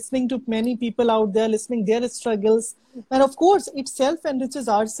 listening to many people out there, listening their struggles. And of course, it self-enriches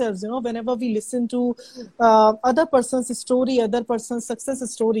ourselves, you know, whenever we listen to other person's story, other person's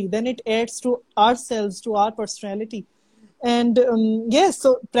success story, then it adds to ourselves, to our personality. And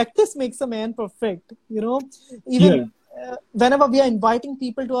so practice makes a man perfect, you know, even whenever we are inviting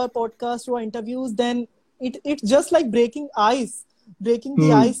people to our podcast, to our interviews, then it's just like breaking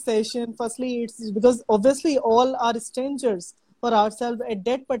the ice session. Firstly, it's because obviously all are strangers, for ourselves at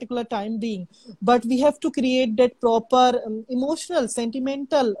that particular time being. But we have to create that proper emotional,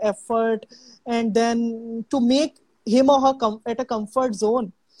 sentimental effort, and then to make him or her at a comfort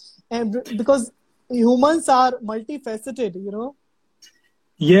zone. And because humans are multifaceted, you know.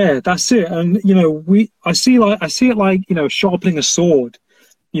 Yeah, that's it. And you know, I see it like, you know, sharpening a sword.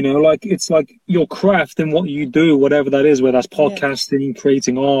 You know, like it's like your craft and what you do, whatever that is, whether that's podcasting,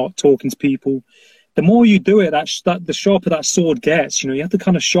 creating art, talking to people. The more you do it, that the sharper that sword gets. You know, you have to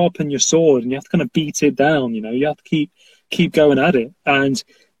kind of sharpen your sword, and you have to kind of beat it down. You know, you have to keep going at it. And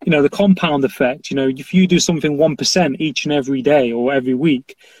you know, the compound effect. You know, if you do something 1% each and every day or every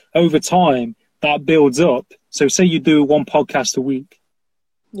week, over time that builds up. So, say you do one podcast a week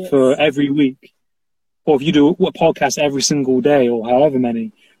for every week, or if you do a podcast every single day, or however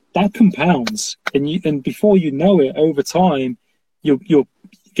many, that compounds, and before you know it, over time, you're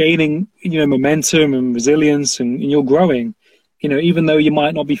gaining, you know, momentum and resilience, and you're growing, you know, even though you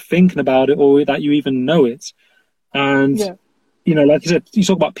might not be thinking about it or that you even know it. And you know, like you said, you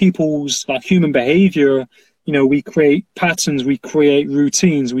talk about people's like human behavior. You know, we create patterns, we create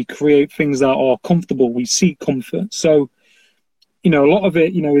routines, we create things that are comfortable. We seek comfort. So, you know, a lot of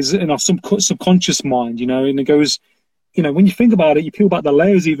it, you know, is in our subconscious mind, you know, and it goes, you know, when you think about it, you peel back the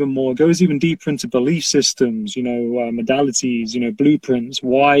layers even more. It goes even deeper into belief systems, you know, modalities, you know, blueprints,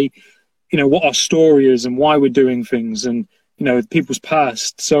 why, you know, what our story is and why we're doing things, and, you know, people's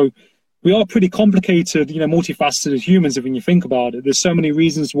past. So we are pretty complicated, you know, multifaceted humans when you think about it. There's so many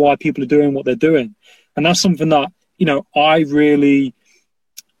reasons why people are doing what they're doing. And that's something that, you know, I really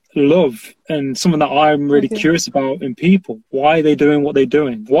love, and something that I'm really curious about in people. Why are they doing what they're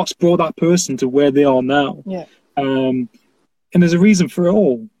doing? What's brought that person to where they are now? And there's a reason for it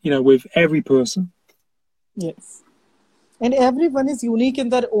all, you know, with every person. Yes. And everyone is unique in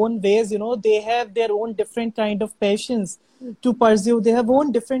their own ways, you know. They have their own different kind of passions to pursue. They have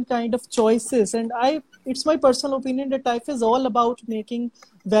own different kind of choices. And it's my personal opinion that life is all about making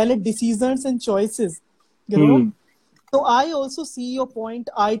valid decisions and choices, you know. So I also see your point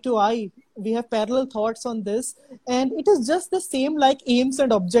eye to eye. We have parallel thoughts on this. And it is just the same like aims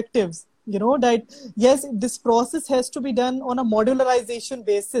and objectives, you know, that yes, this process has to be done on a modularization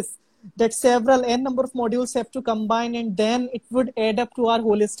basis, that several n number of modules have to combine, and then it would add up to our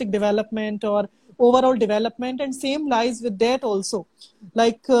holistic development or overall development. And same lies with that also.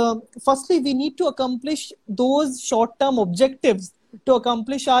 Like, firstly, we need to accomplish those short-term objectives to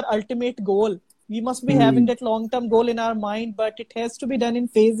accomplish our ultimate goal. We must be having that long-term goal in our mind, but it has to be done in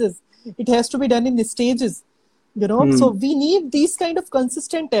phases. It has to be done in stages, you know. So we need these kind of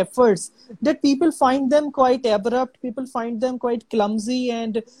consistent efforts that people find them quite abrupt. People find them quite clumsy,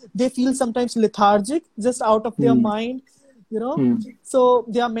 and they feel sometimes lethargic, just out of their mind, you know. So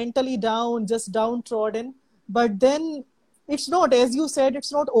they are mentally down, just downtrodden. But then it's not, as you said,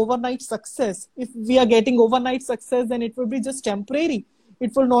 it's not overnight success. If we are getting overnight success, then it will be just temporary.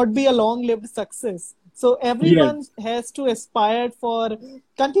 It will not be a long-lived success. So everyone has to aspire for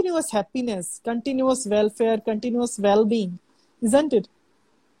continuous happiness, continuous welfare, continuous well-being, isn't it?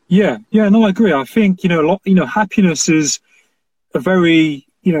 Yeah, no, I agree. I think, you know, happiness is a very,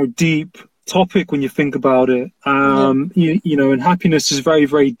 you know, deep topic when you think about it. You know, and happiness is very,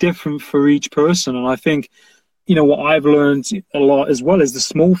 very different for each person. And I think, you know, what I've learned a lot as well is the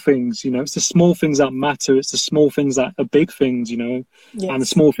small things. You know, it's the small things that matter. It's the small things that are big things, you know, and the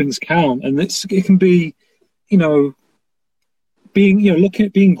small things count. And it can be, you know, looking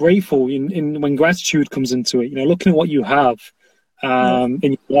at being grateful in when gratitude comes into it, you know, looking at what you have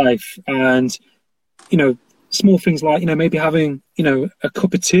in your life, and, you know, small things like, you know, maybe having, you know, a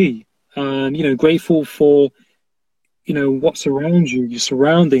cup of tea, and, you know, grateful for, you know, what's around you, your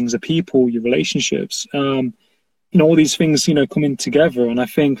surroundings, the people, your relationships, you know, all these things, you know, coming together. And I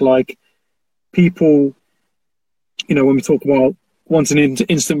think, like, people, you know, when we talk about wanting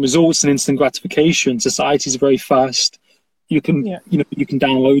instant results and instant gratification, society is very fast. You can, you know, you can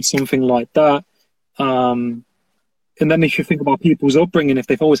download something like that. And then if you think about people's upbringing, if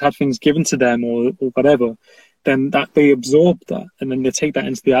they've always had things given to them or whatever, then that they absorb that, and then they take that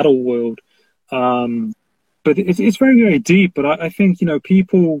into the adult world. But it's very, very deep. But I think, you know,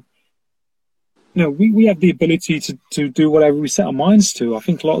 people, you know, we have the ability to do whatever we set our minds to. I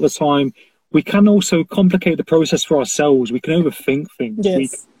think a lot of the time we can also complicate the process for ourselves. We can overthink things.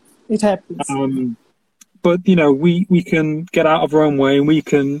 Yes, it happens. But, you know, we can get out of our own way, and we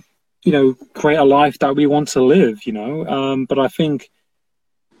can, you know, create a life that we want to live, you know. But I think,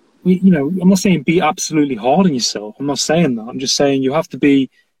 you know, I'm not saying be absolutely hard on yourself. I'm not saying that. I'm just saying you have to be,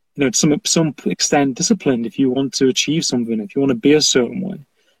 you know, to some extent disciplined if you want to achieve something, if you want to be a certain way.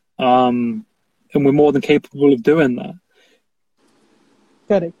 And we're more than capable of doing that.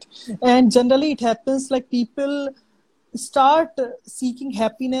 Correct. And generally, it happens like people start seeking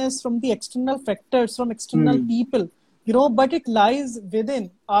happiness from the external factors, from external people, but it lies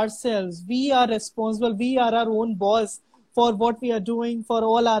within ourselves. We are responsible. We are our own boss for what we are doing, for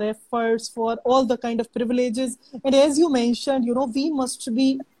all our efforts, for all the kind of privileges. And as you mentioned, we must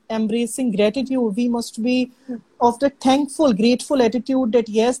be embracing gratitude. We must be of the thankful, grateful attitude that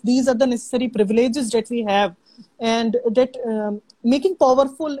yes, these are the necessary privileges that we have. And that making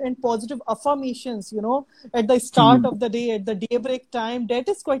powerful and positive affirmations, at the start of the day, at the daybreak time, that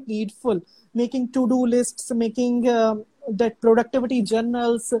is quite needful. Making to-do lists, making that productivity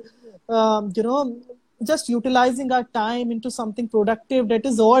journals, just utilizing our time into something productive. That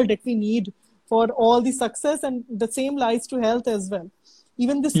is all that we need for all the success, and the same lies to health as well.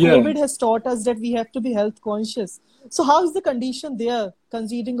 Even this COVID has taught us that we have to be health conscious. So how is the condition there,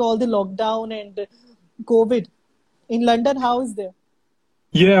 considering all the lockdown and COVID? In London, how is there?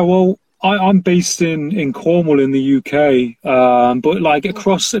 Yeah, well, I'm based in Cornwall in the UK, but like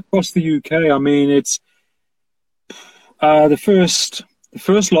across the UK, I mean, it's the first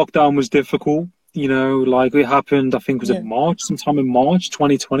lockdown was difficult. Like it happened, I think it was sometime in March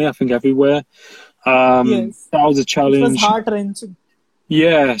 2020, I think everywhere. That was a challenge. It was heart-wrenching.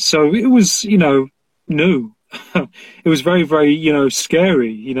 Yeah, so it was, new. It was very, very,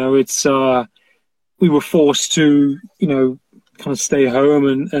 scary. It's we were forced to, kind of stay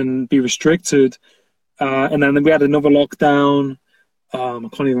home and be restricted. And then we had another lockdown. I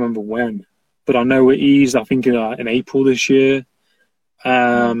can't even remember when, but I know it eased, I think, in April this year.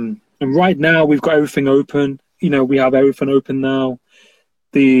 And right now we've got everything open. We have everything open now.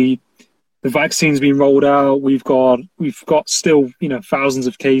 The vaccine's been rolled out. We've got still, thousands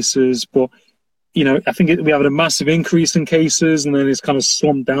of cases, but, I think we have a massive increase in cases, and then it's kind of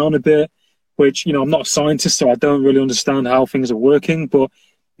slumped down a bit, which, I'm not a scientist, so I don't really understand how things are working, but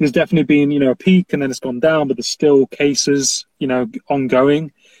there's definitely been, a peak, and then it's gone down, but there's still cases,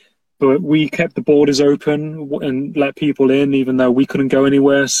 ongoing. But we kept the borders open and let people in, even though we couldn't go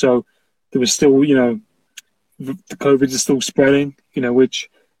anywhere. So there was still, the COVID is still spreading, which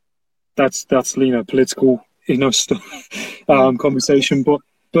that's political, stuff, conversation. But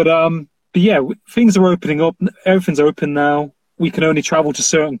yeah, things are opening up. Everything's open now. We can only travel to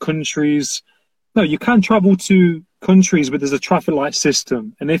certain countries. No, you can travel to countries, but there's a traffic light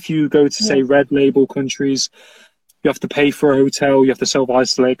system. And if you go to, say, red label countries, you have to pay for a hotel, you have to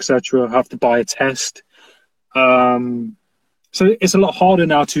self-isolate, etc., have to buy a test. So it's a lot harder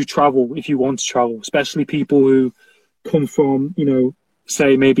now to travel if you want to travel, especially people who come from,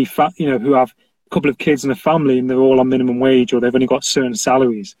 say maybe, who have a couple of kids and a family and they're all on minimum wage, or they've only got certain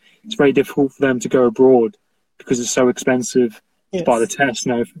salaries. It's very difficult for them to go abroad because it's so expensive to buy the test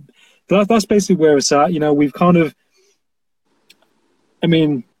and everything. But that's basically where it's at. We've kind of, I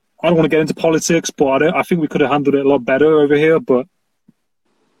don't want to get into politics, but I think we could have handled it a lot better over here, but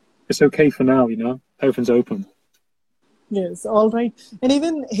it's okay for now, everything's open. Yes, all right. And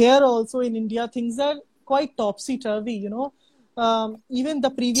even here also in India, things are quite topsy-turvy, even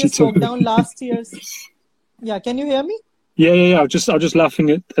the previous lockdown last year's. Yeah, can you hear me? Yeah. I was just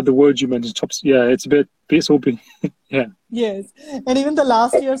laughing at the words you mentioned. Yeah, it's all been, yeah. Yes. And even the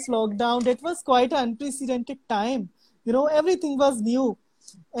last year's lockdown, that was quite an unprecedented time. Everything was new.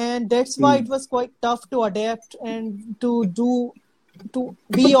 And that's why it was quite tough to adapt and to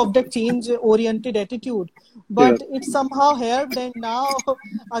be of the change-oriented attitude. But it somehow helped, and now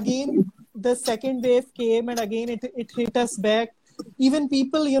again the second wave came, and again it hit us back. Even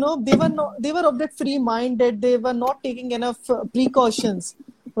people, they were of that free mind that they were not taking enough precautions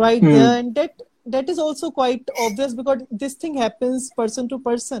right there, and that is also quite obvious because this thing happens person to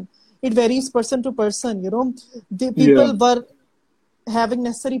person. It varies person to person. The people were having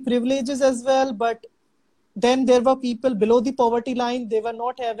necessary privileges as well, but then there were people below the poverty line. They were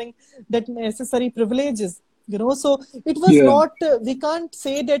not having that necessary privileges. So it was not. We can't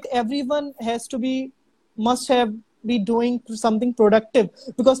say that everyone must have be doing something productive,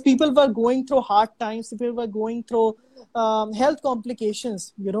 because people were going through hard times. People were going through health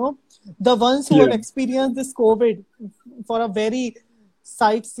complications. The ones who have experienced this COVID for a very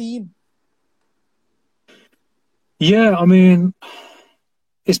sight seen. Yeah,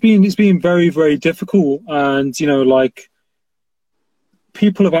 it's been very, very difficult, and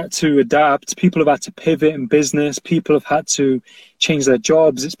people have had to adapt, people have had to pivot in business, people have had to change their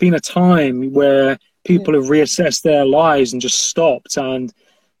jobs. It's been a time where people have reassessed their lives and just stopped, and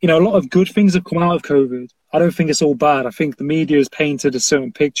a lot of good things have come out of COVID. I don't think it's all bad. I think the media has painted a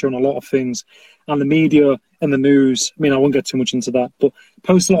certain picture on a lot of things, and the media and the news, I won't get too much into that, but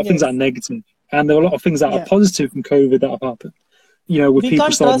post a lot of things that are negative, and there are a lot of things that are positive from COVID that have happened. with We people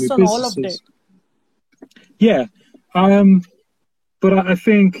can't starting trust new on all of that. businesses. Yeah. But I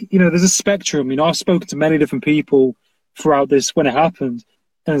think, there's a spectrum. I've spoken to many different people throughout this when it happened.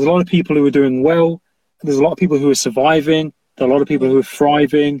 And there's a lot of people who are doing well. There's a lot of people who are surviving. There are a lot of people who are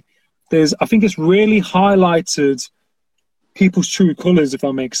thriving. I think it's really highlighted people's true colors, if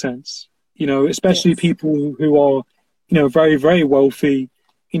that makes sense. Especially people who are, very, very wealthy.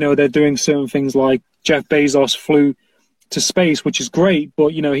 They're doing certain things like Jeff Bezos flew to space, which is great.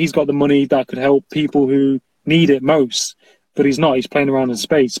 But, he's got the money that could help people who need it most. But he's not. He's playing around in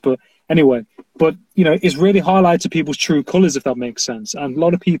space. But anyway, it's really highlighted people's true colors, if that makes sense. And a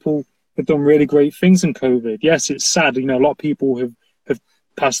lot of people have done really great things in COVID. Yes, it's sad. A lot of people have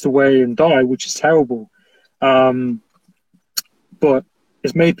passed away and died, which is terrible. But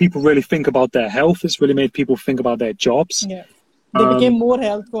it's made people really think about their health. It's really made people think about their jobs. Yeah. They became more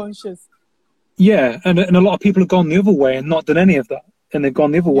health conscious. Yeah, and a lot of people have gone the other way and not done any of that. And they've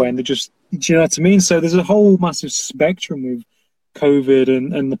gone the other way and they just, do you know what I mean? So there's a whole massive spectrum with COVID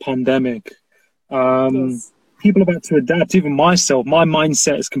and the pandemic. People have had to adapt. Even myself, my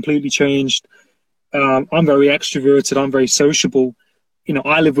mindset has completely changed. I'm very extroverted. I'm very sociable.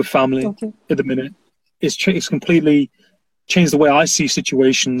 I live with family at the minute. It's completely changed the way I see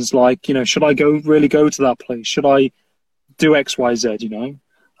situations. Like, should I really go to that place? Should I do X, Y, Z?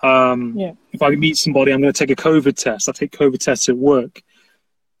 If I meet somebody, I'm going to take a COVID test. I take COVID tests at work.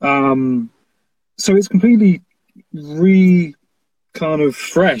 So it's completely kind of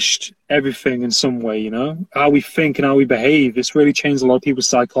freshed everything in some way, how we think and how we behave. It's really changed a lot of people's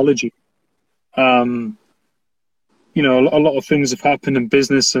psychology. A lot of things have happened in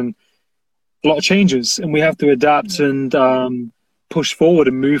business and a lot of changes, and we have to adapt and push forward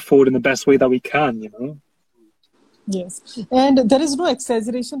and move forward in the best way that we can, Yes, and there is no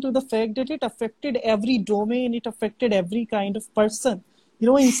exaggeration to the fact that it affected every domain, it affected every kind of person,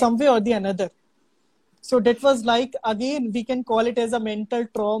 in some way or the another. So that was like, again, we can call it as a mental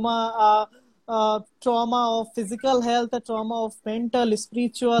trauma, trauma of physical health, a trauma of mental,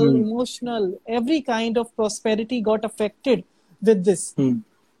 spiritual, emotional, every kind of prosperity got affected with this.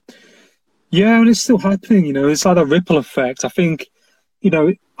 Yeah, and it's still happening, it's like a ripple effect. I think,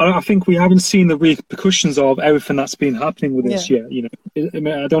 I think we haven't seen the repercussions of everything that's been happening with this yet.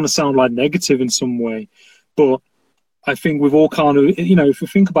 I don't want to sound like negative in some way, but I think we've all kind of, if we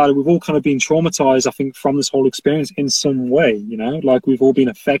think about it, we've all kind of been traumatized, I think, from this whole experience in some way, like we've all been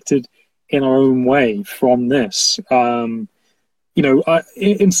affected in our own way from this. In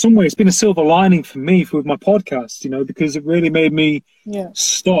some way, it's been a silver lining for me with my podcast, because it really made me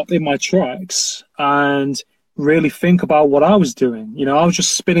stop in my tracks and really think about what I was doing. I was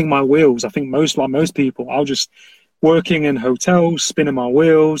just spinning my wheels. I think like most people, I was just working in hotels, spinning my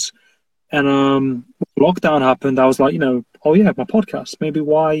wheels. And when lockdown happened, I was like, oh yeah, my podcast. Maybe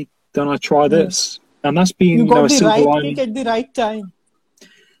why don't I try this? And that's been, you got a the silver right lining. kick at the right time.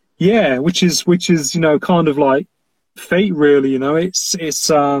 Yeah, which is kind of like fate, really.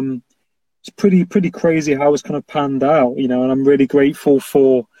 It's pretty crazy how it's kind of panned out. And I'm really grateful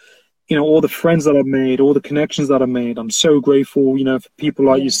for all the friends that I've made, all the connections that I've made. I'm so grateful, for people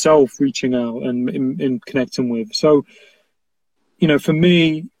like yourself reaching out and connecting with. So, for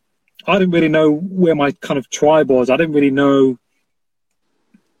me, I didn't really know where my kind of tribe was. I didn't really know,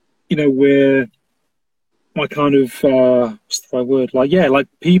 where my kind of, what's the right word? Like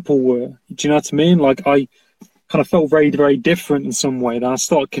people were. Do you know what I mean? Like I kind of felt very, very different in some way. Then I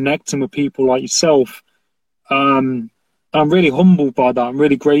started connecting with people like yourself. I'm really humbled by that. I'm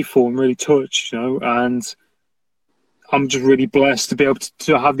really grateful. I'm really touched, and I'm just really blessed to be able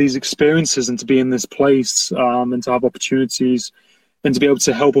to have these experiences and to be in this place, and to have opportunities and to be able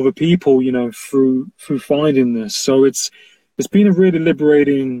to help other people, through finding this. So it's been a really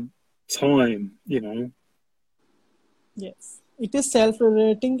liberating time, Yes, it is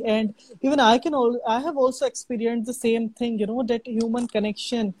self-liberating, and even I have also experienced the same thing, that human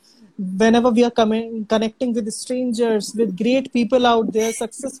connection. Whenever we are connecting with strangers, with great people out there,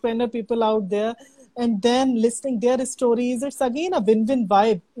 success-spender people out there, and then listening their stories, it's again a win-win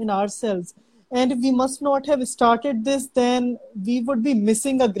vibe in ourselves. And if we must not have started this, then we would be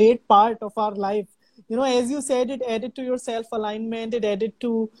missing a great part of our life. As you said, it added to your self-alignment, it added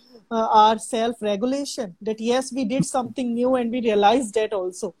to our self-regulation, that yes, we did something new and we realized that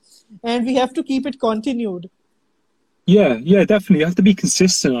also. And we have to keep it continued. Yeah, definitely. You have to be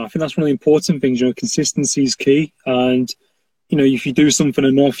consistent. I think that's one of the important things. Consistency is key. And, if you do something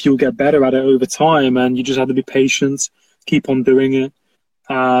enough, you'll get better at it over time. And you just have to be patient, keep on doing it.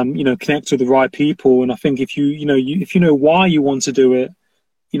 Connect with the right people. And I think if you know why you want to do it,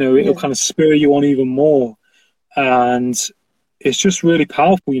 it'll kind of spur you on even more. And it's just really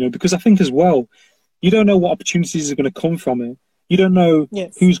powerful, because I think as well, you don't know what opportunities are going to come from it. You don't know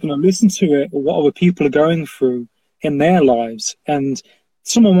Yes. who's going to listen to it or what other people are going through in their lives. And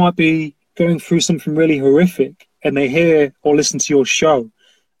someone might be going through something really horrific and they hear or listen to your show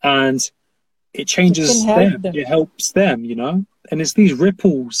and it changes them. It helps them, and it's these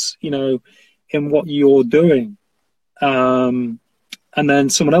ripples, in what you're doing. And then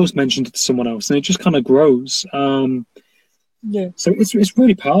someone else mentioned it to someone else and it just kind of grows. So it's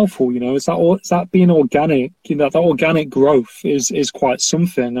really powerful, It's that being organic, that organic growth is quite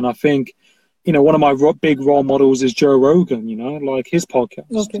something. And I think, one of my big role models is Joe Rogan, like his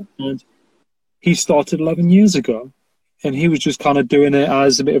podcast. Okay. And he started 11 years ago and he was just kind of doing it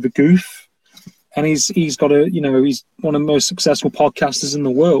as a bit of a goof. And he's got he's one of the most successful podcasters in the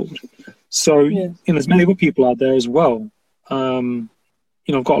world. So, there's many other people out there as well.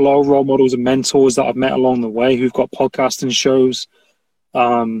 I've got a lot of role models and mentors that I've met along the way who've got podcasting shows.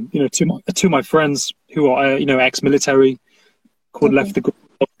 Two of my friends who are, ex-military called Left the Grid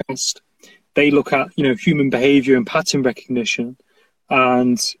podcast. They look at, human behavior and pattern recognition.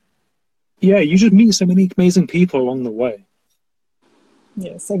 And you just meet so many amazing people along the way.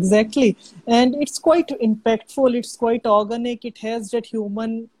 Yes, exactly. And it's quite impactful. It's quite organic. It has that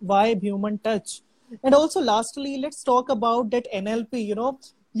human vibe, human touch. And also, lastly, let's talk about that NLP.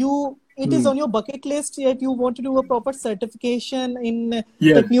 It is on your bucket list yet you want to do a proper certification in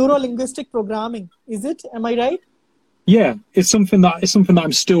that neuro-linguistic programming. Is it? Am I right? Yeah, it's something that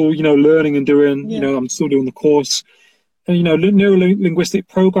I'm still, learning and doing. I'm still doing the course. And, neuro-linguistic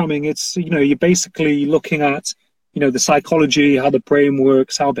programming, it's, you're basically looking at, the psychology, how the brain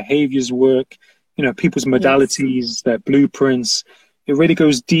works, how behaviors work, people's modalities, their blueprints. It really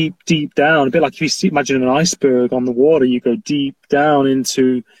goes deep, deep down. A bit like if you imagine an iceberg on the water, you go deep down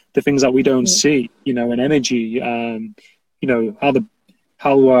into the things that we don't see, and energy,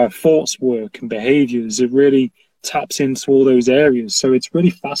 how thoughts work and behaviors. It really taps into all those areas. So it's really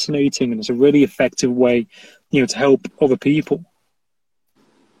fascinating and it's a really effective way, to help other people.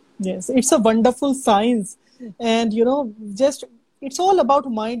 Yes, it's a wonderful science. And, it's all about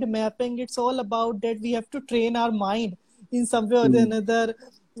mind mapping. It's all about that we have to train our mind in some way or another.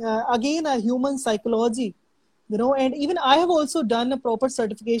 Again, a human psychology, and even I have also done a proper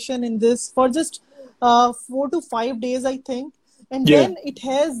certification in this for just 4 to 5 days, I think. And then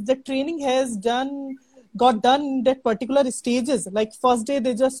the training got done in that particular stages. Like first day,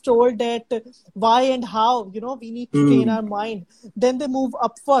 they just told that why and how, we need to train our mind. Then they move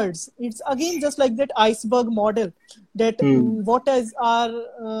upwards. It's again, just like that iceberg model that what is our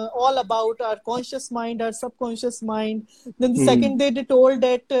all about our conscious mind, our subconscious mind. Then the second day, they told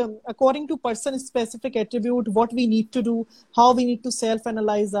that according to person specific attribute, what we need to do, how we need to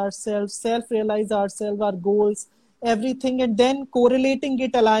self-analyze ourselves, self-realize ourselves, our goals, everything, and then correlating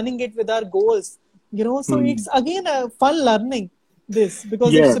it, aligning it with our goals. So it's again a fun learning this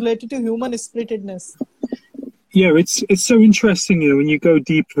because it's related to human spiritedness. Yeah, it's so interesting, when you go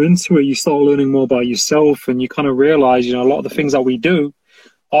deeper into it, you start learning more about yourself and you kind of realize, a lot of the things that we do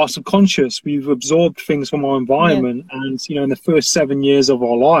are subconscious. We've absorbed things from our environment and, in the first 7 years of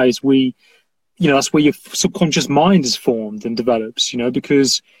our lives, that's where your subconscious mind is formed and develops,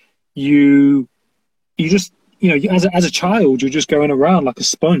 because you just, as a child, you're just going around like a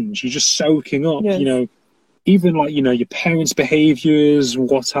sponge. You're just soaking up, even like, your parents' behaviors,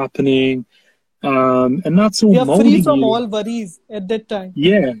 what's happening. And that's all. You're free from all worries at that time.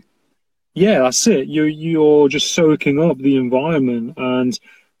 Yeah, that's it. You're just soaking up the environment. And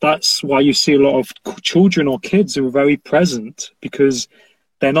that's why you see a lot of children or kids who are very present because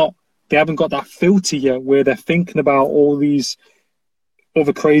they haven't got that filter yet where they're thinking about all these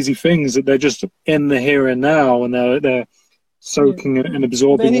other crazy things, that they're just in the here and now and they're soaking and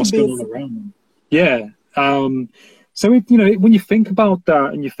absorbing what's going on around them. Yeah. So when you think about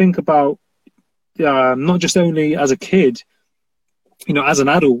that and you think about not just only as a kid, as an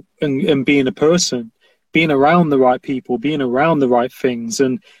adult and being a person, being around the right people, being around the right things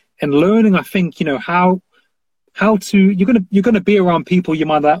and learning, I think, how to, you're gonna be around people you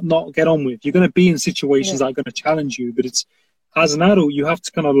might not get on with. You're gonna be in situations that are gonna challenge you, but it's, as an adult, you have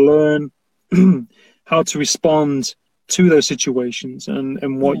to kind of learn how to respond to those situations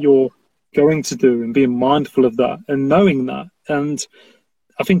and what you're going to do and being mindful of that and knowing that. And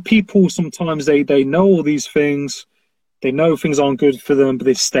I think people sometimes they know all these things, they know things aren't good for them, but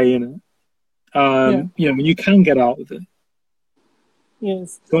they stay in it. You can get out of it.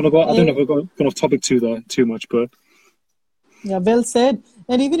 Yes. I don't know if I've gone off topic too much, but yeah, well said.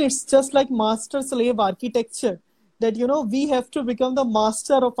 And even it's just like master slave architecture. that, we have to become the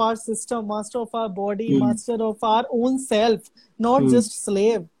master of our system, master of our body, master of our own self, not just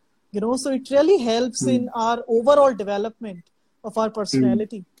slave. So it really helps in our overall development of our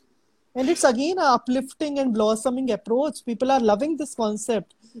personality. And it's again a uplifting and blossoming approach. People are loving this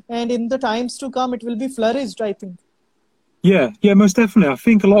concept. And in the times to come, it will be flourished, I think. Yeah, most definitely. I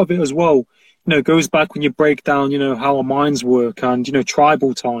think a lot of it as well, goes back when you break down, how our minds work and,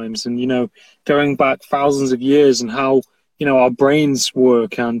 tribal times and, going back thousands of years and how, our brains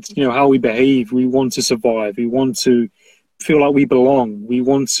work and, how we behave. We want to survive. We want to feel like we belong. We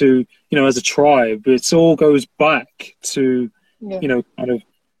want to, as a tribe, it all goes back to, kind of,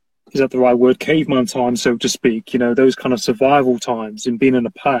 is that the right word? Caveman time, so to speak, those kind of survival times and being in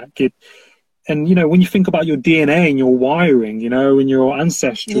a pack. And, when you think about your DNA and your wiring, and your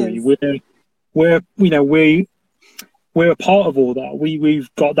ancestry, we're a part of all that.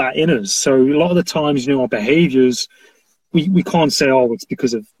 We've got that in us. So a lot of the times, our behaviors, we can't say, oh, it's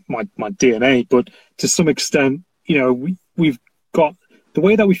because of my DNA, but to some extent, we've got the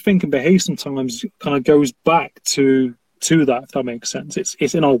way that we think and behave sometimes kind of goes back to that, if that makes sense.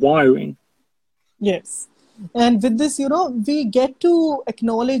 It's in our wiring. Yes. And with this, we get to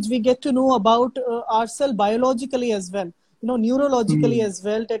acknowledge, we get to know about ourselves biologically as well, neurologically as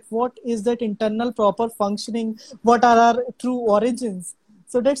well, that what is that internal proper functioning, what are our true origins.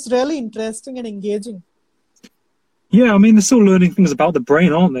 So that's really interesting and engaging. Yeah, I mean, they're still learning things about the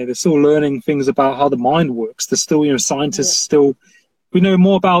brain, aren't they? They're still learning things about how the mind works. They're still, scientists still, we know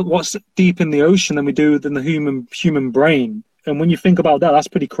more about what's deep in the ocean than we do than the human brain. And when you think about that, that's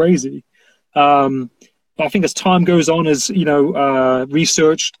pretty crazy. I think as time goes on, as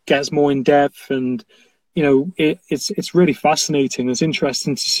research gets more in depth, and it's really fascinating. It's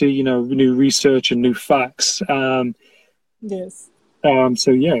interesting to see new research and new facts. Yes.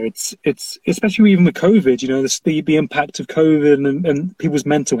 So yeah, it's especially even with COVID. The impact of COVID and people's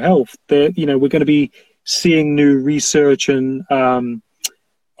mental health. We're going to be seeing new research and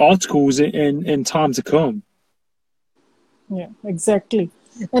articles in time to come. Yeah, exactly.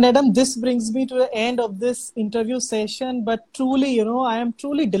 And Adam, this brings me to the end of this interview session. But truly, I am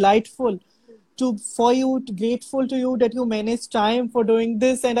truly grateful to you that you managed time for doing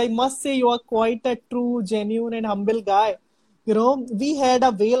this. And I must say, you are quite a true, genuine, and humble guy. We had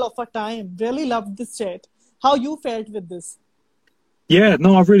a whale of a time. Really loved this chat. How you felt with this? Yeah,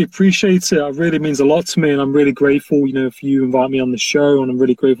 no, I really appreciate it. It really means a lot to me, and I'm really grateful, for you invite me on the show, and I'm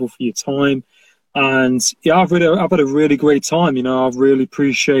really grateful for your time. And yeah, I've had a really great time. I really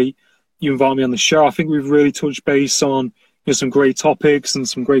appreciate you inviting me on the show. I think we've really touched base on some great topics and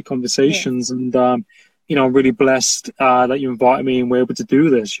some great conversations. Yeah. And I'm really blessed that you invited me and we're able to do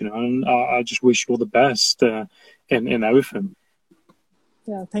this. And I just wish you all the best in everything.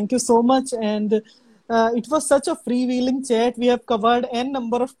 Yeah, thank you so much. And it was such a freewheeling chat. We have covered n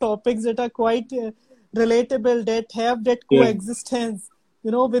number of topics that are quite relatable, that have that coexistence,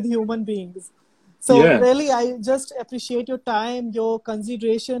 with human beings. So really, I just appreciate your time, your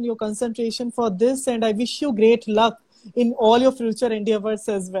consideration, your concentration for this, and I wish you great luck in all your future endeavors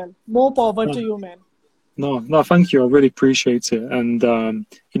as well. More power to you, man. No, thank you. I really appreciate it. And,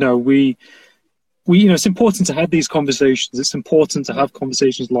 we it's important to have these conversations. It's important to have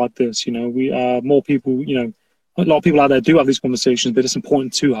conversations like this. More people, a lot of people out there do have these conversations, but it's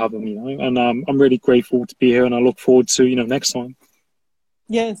important to have them, and I'm really grateful to be here, and I look forward to, next time.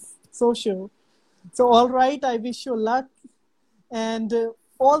 Yes, so sure. So, all right, I wish you luck and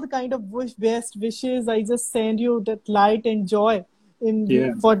all the kind of best wishes. I just send you that light and joy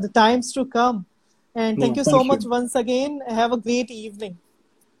for the times to come. And thank you so much once again. Have a great evening.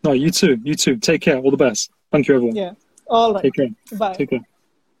 No, you too. Take care. All the best. Thank you, everyone. Yeah. All right. Take care. Bye. Take care.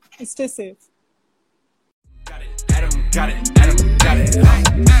 Stay safe. Adam got it.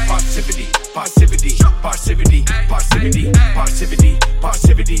 Passivity.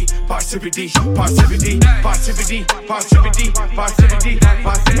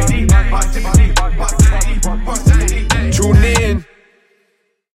 Tune in.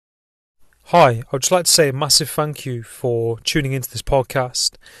 Hi, I would just like to say a massive thank you for tuning into this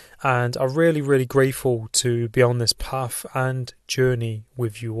podcast, and I'm really, really grateful to be on this path and journey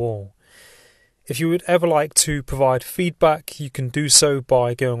with you all. If you would ever like to provide feedback, you can do so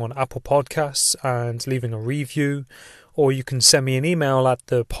by going on Apple Podcasts and leaving a review, or you can send me an email at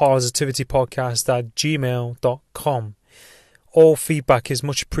thepositivitypodcast@gmail.com. All feedback is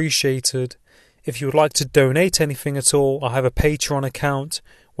much appreciated. If you would like to donate anything at all, I have a Patreon account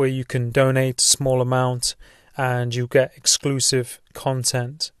where you can donate a small amount and you get exclusive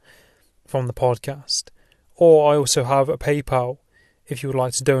content from the podcast. Or I also have a PayPal if you would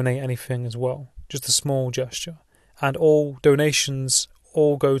like to donate anything as well, just a small gesture. and all donations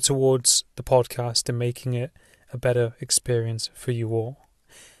all go towards the podcast and making it a better experience for you all.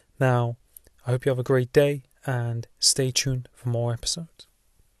 Now, I hope you have a great day and stay tuned for more episodes.